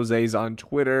us. Jose's on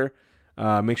Twitter.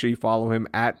 Make sure you follow him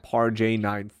at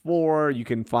parj94. You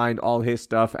can find all his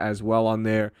stuff as well on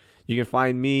there. You can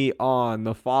find me on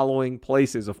the following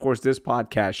places. Of course, this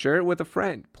podcast. Share it with a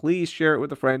friend. Please share it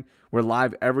with a friend. We're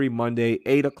live every Monday,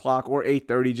 8 o'clock or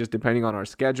 8:30, just depending on our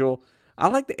schedule. I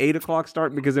like the 8 o'clock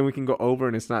start because then we can go over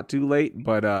and it's not too late.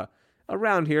 But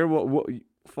around here, we'll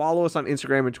follow us on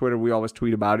Instagram and Twitter. We always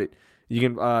tweet about it. You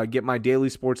can get my daily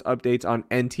sports updates on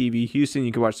NTV Houston.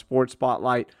 You can watch Sports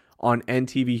Spotlight on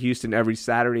NTV Houston every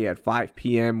Saturday at 5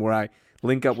 p.m. where I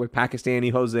link up with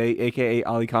Pakistani Jose, a.k.a.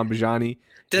 Ali Khan Bajani.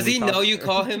 Does he know you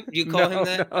call him? You call him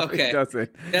that? No, okay. He doesn't.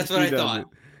 That's what I thought.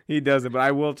 He doesn't, but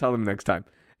I will tell him next time.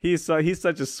 He's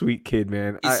such a sweet kid,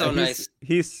 man. He's so nice.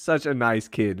 He's such a nice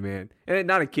kid, man. And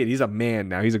not a kid. He's a man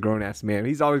now. He's a grown-ass man.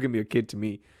 He's always going to be a kid to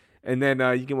me. And then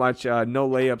you can watch No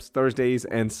Layups Thursdays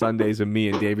and Sundays with me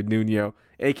and David Nuno,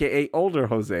 a.k.a. Older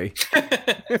Jose.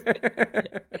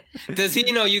 Does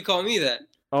he know you call me that?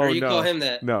 Oh, or you call him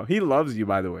that? No, he loves you,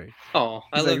 by the way. Oh,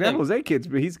 I love him. That Jose kid's,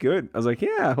 but he's good. I was like,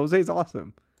 yeah, Jose's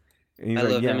awesome. And he's I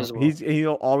love him as well.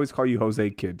 He'll always call you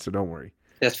Jose kid, so don't worry.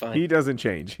 That's fine. He doesn't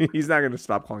change. He's not going to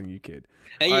stop calling you kid.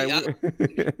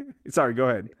 Sorry, go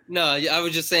ahead. No, I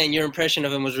was just saying your impression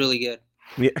of him was really good.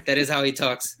 Yeah. That is how he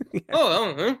talks. Yeah.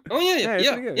 Yeah. All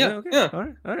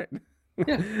right.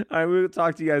 Yeah. All right. We'll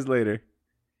talk to you guys later.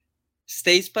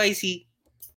 Stay spicy.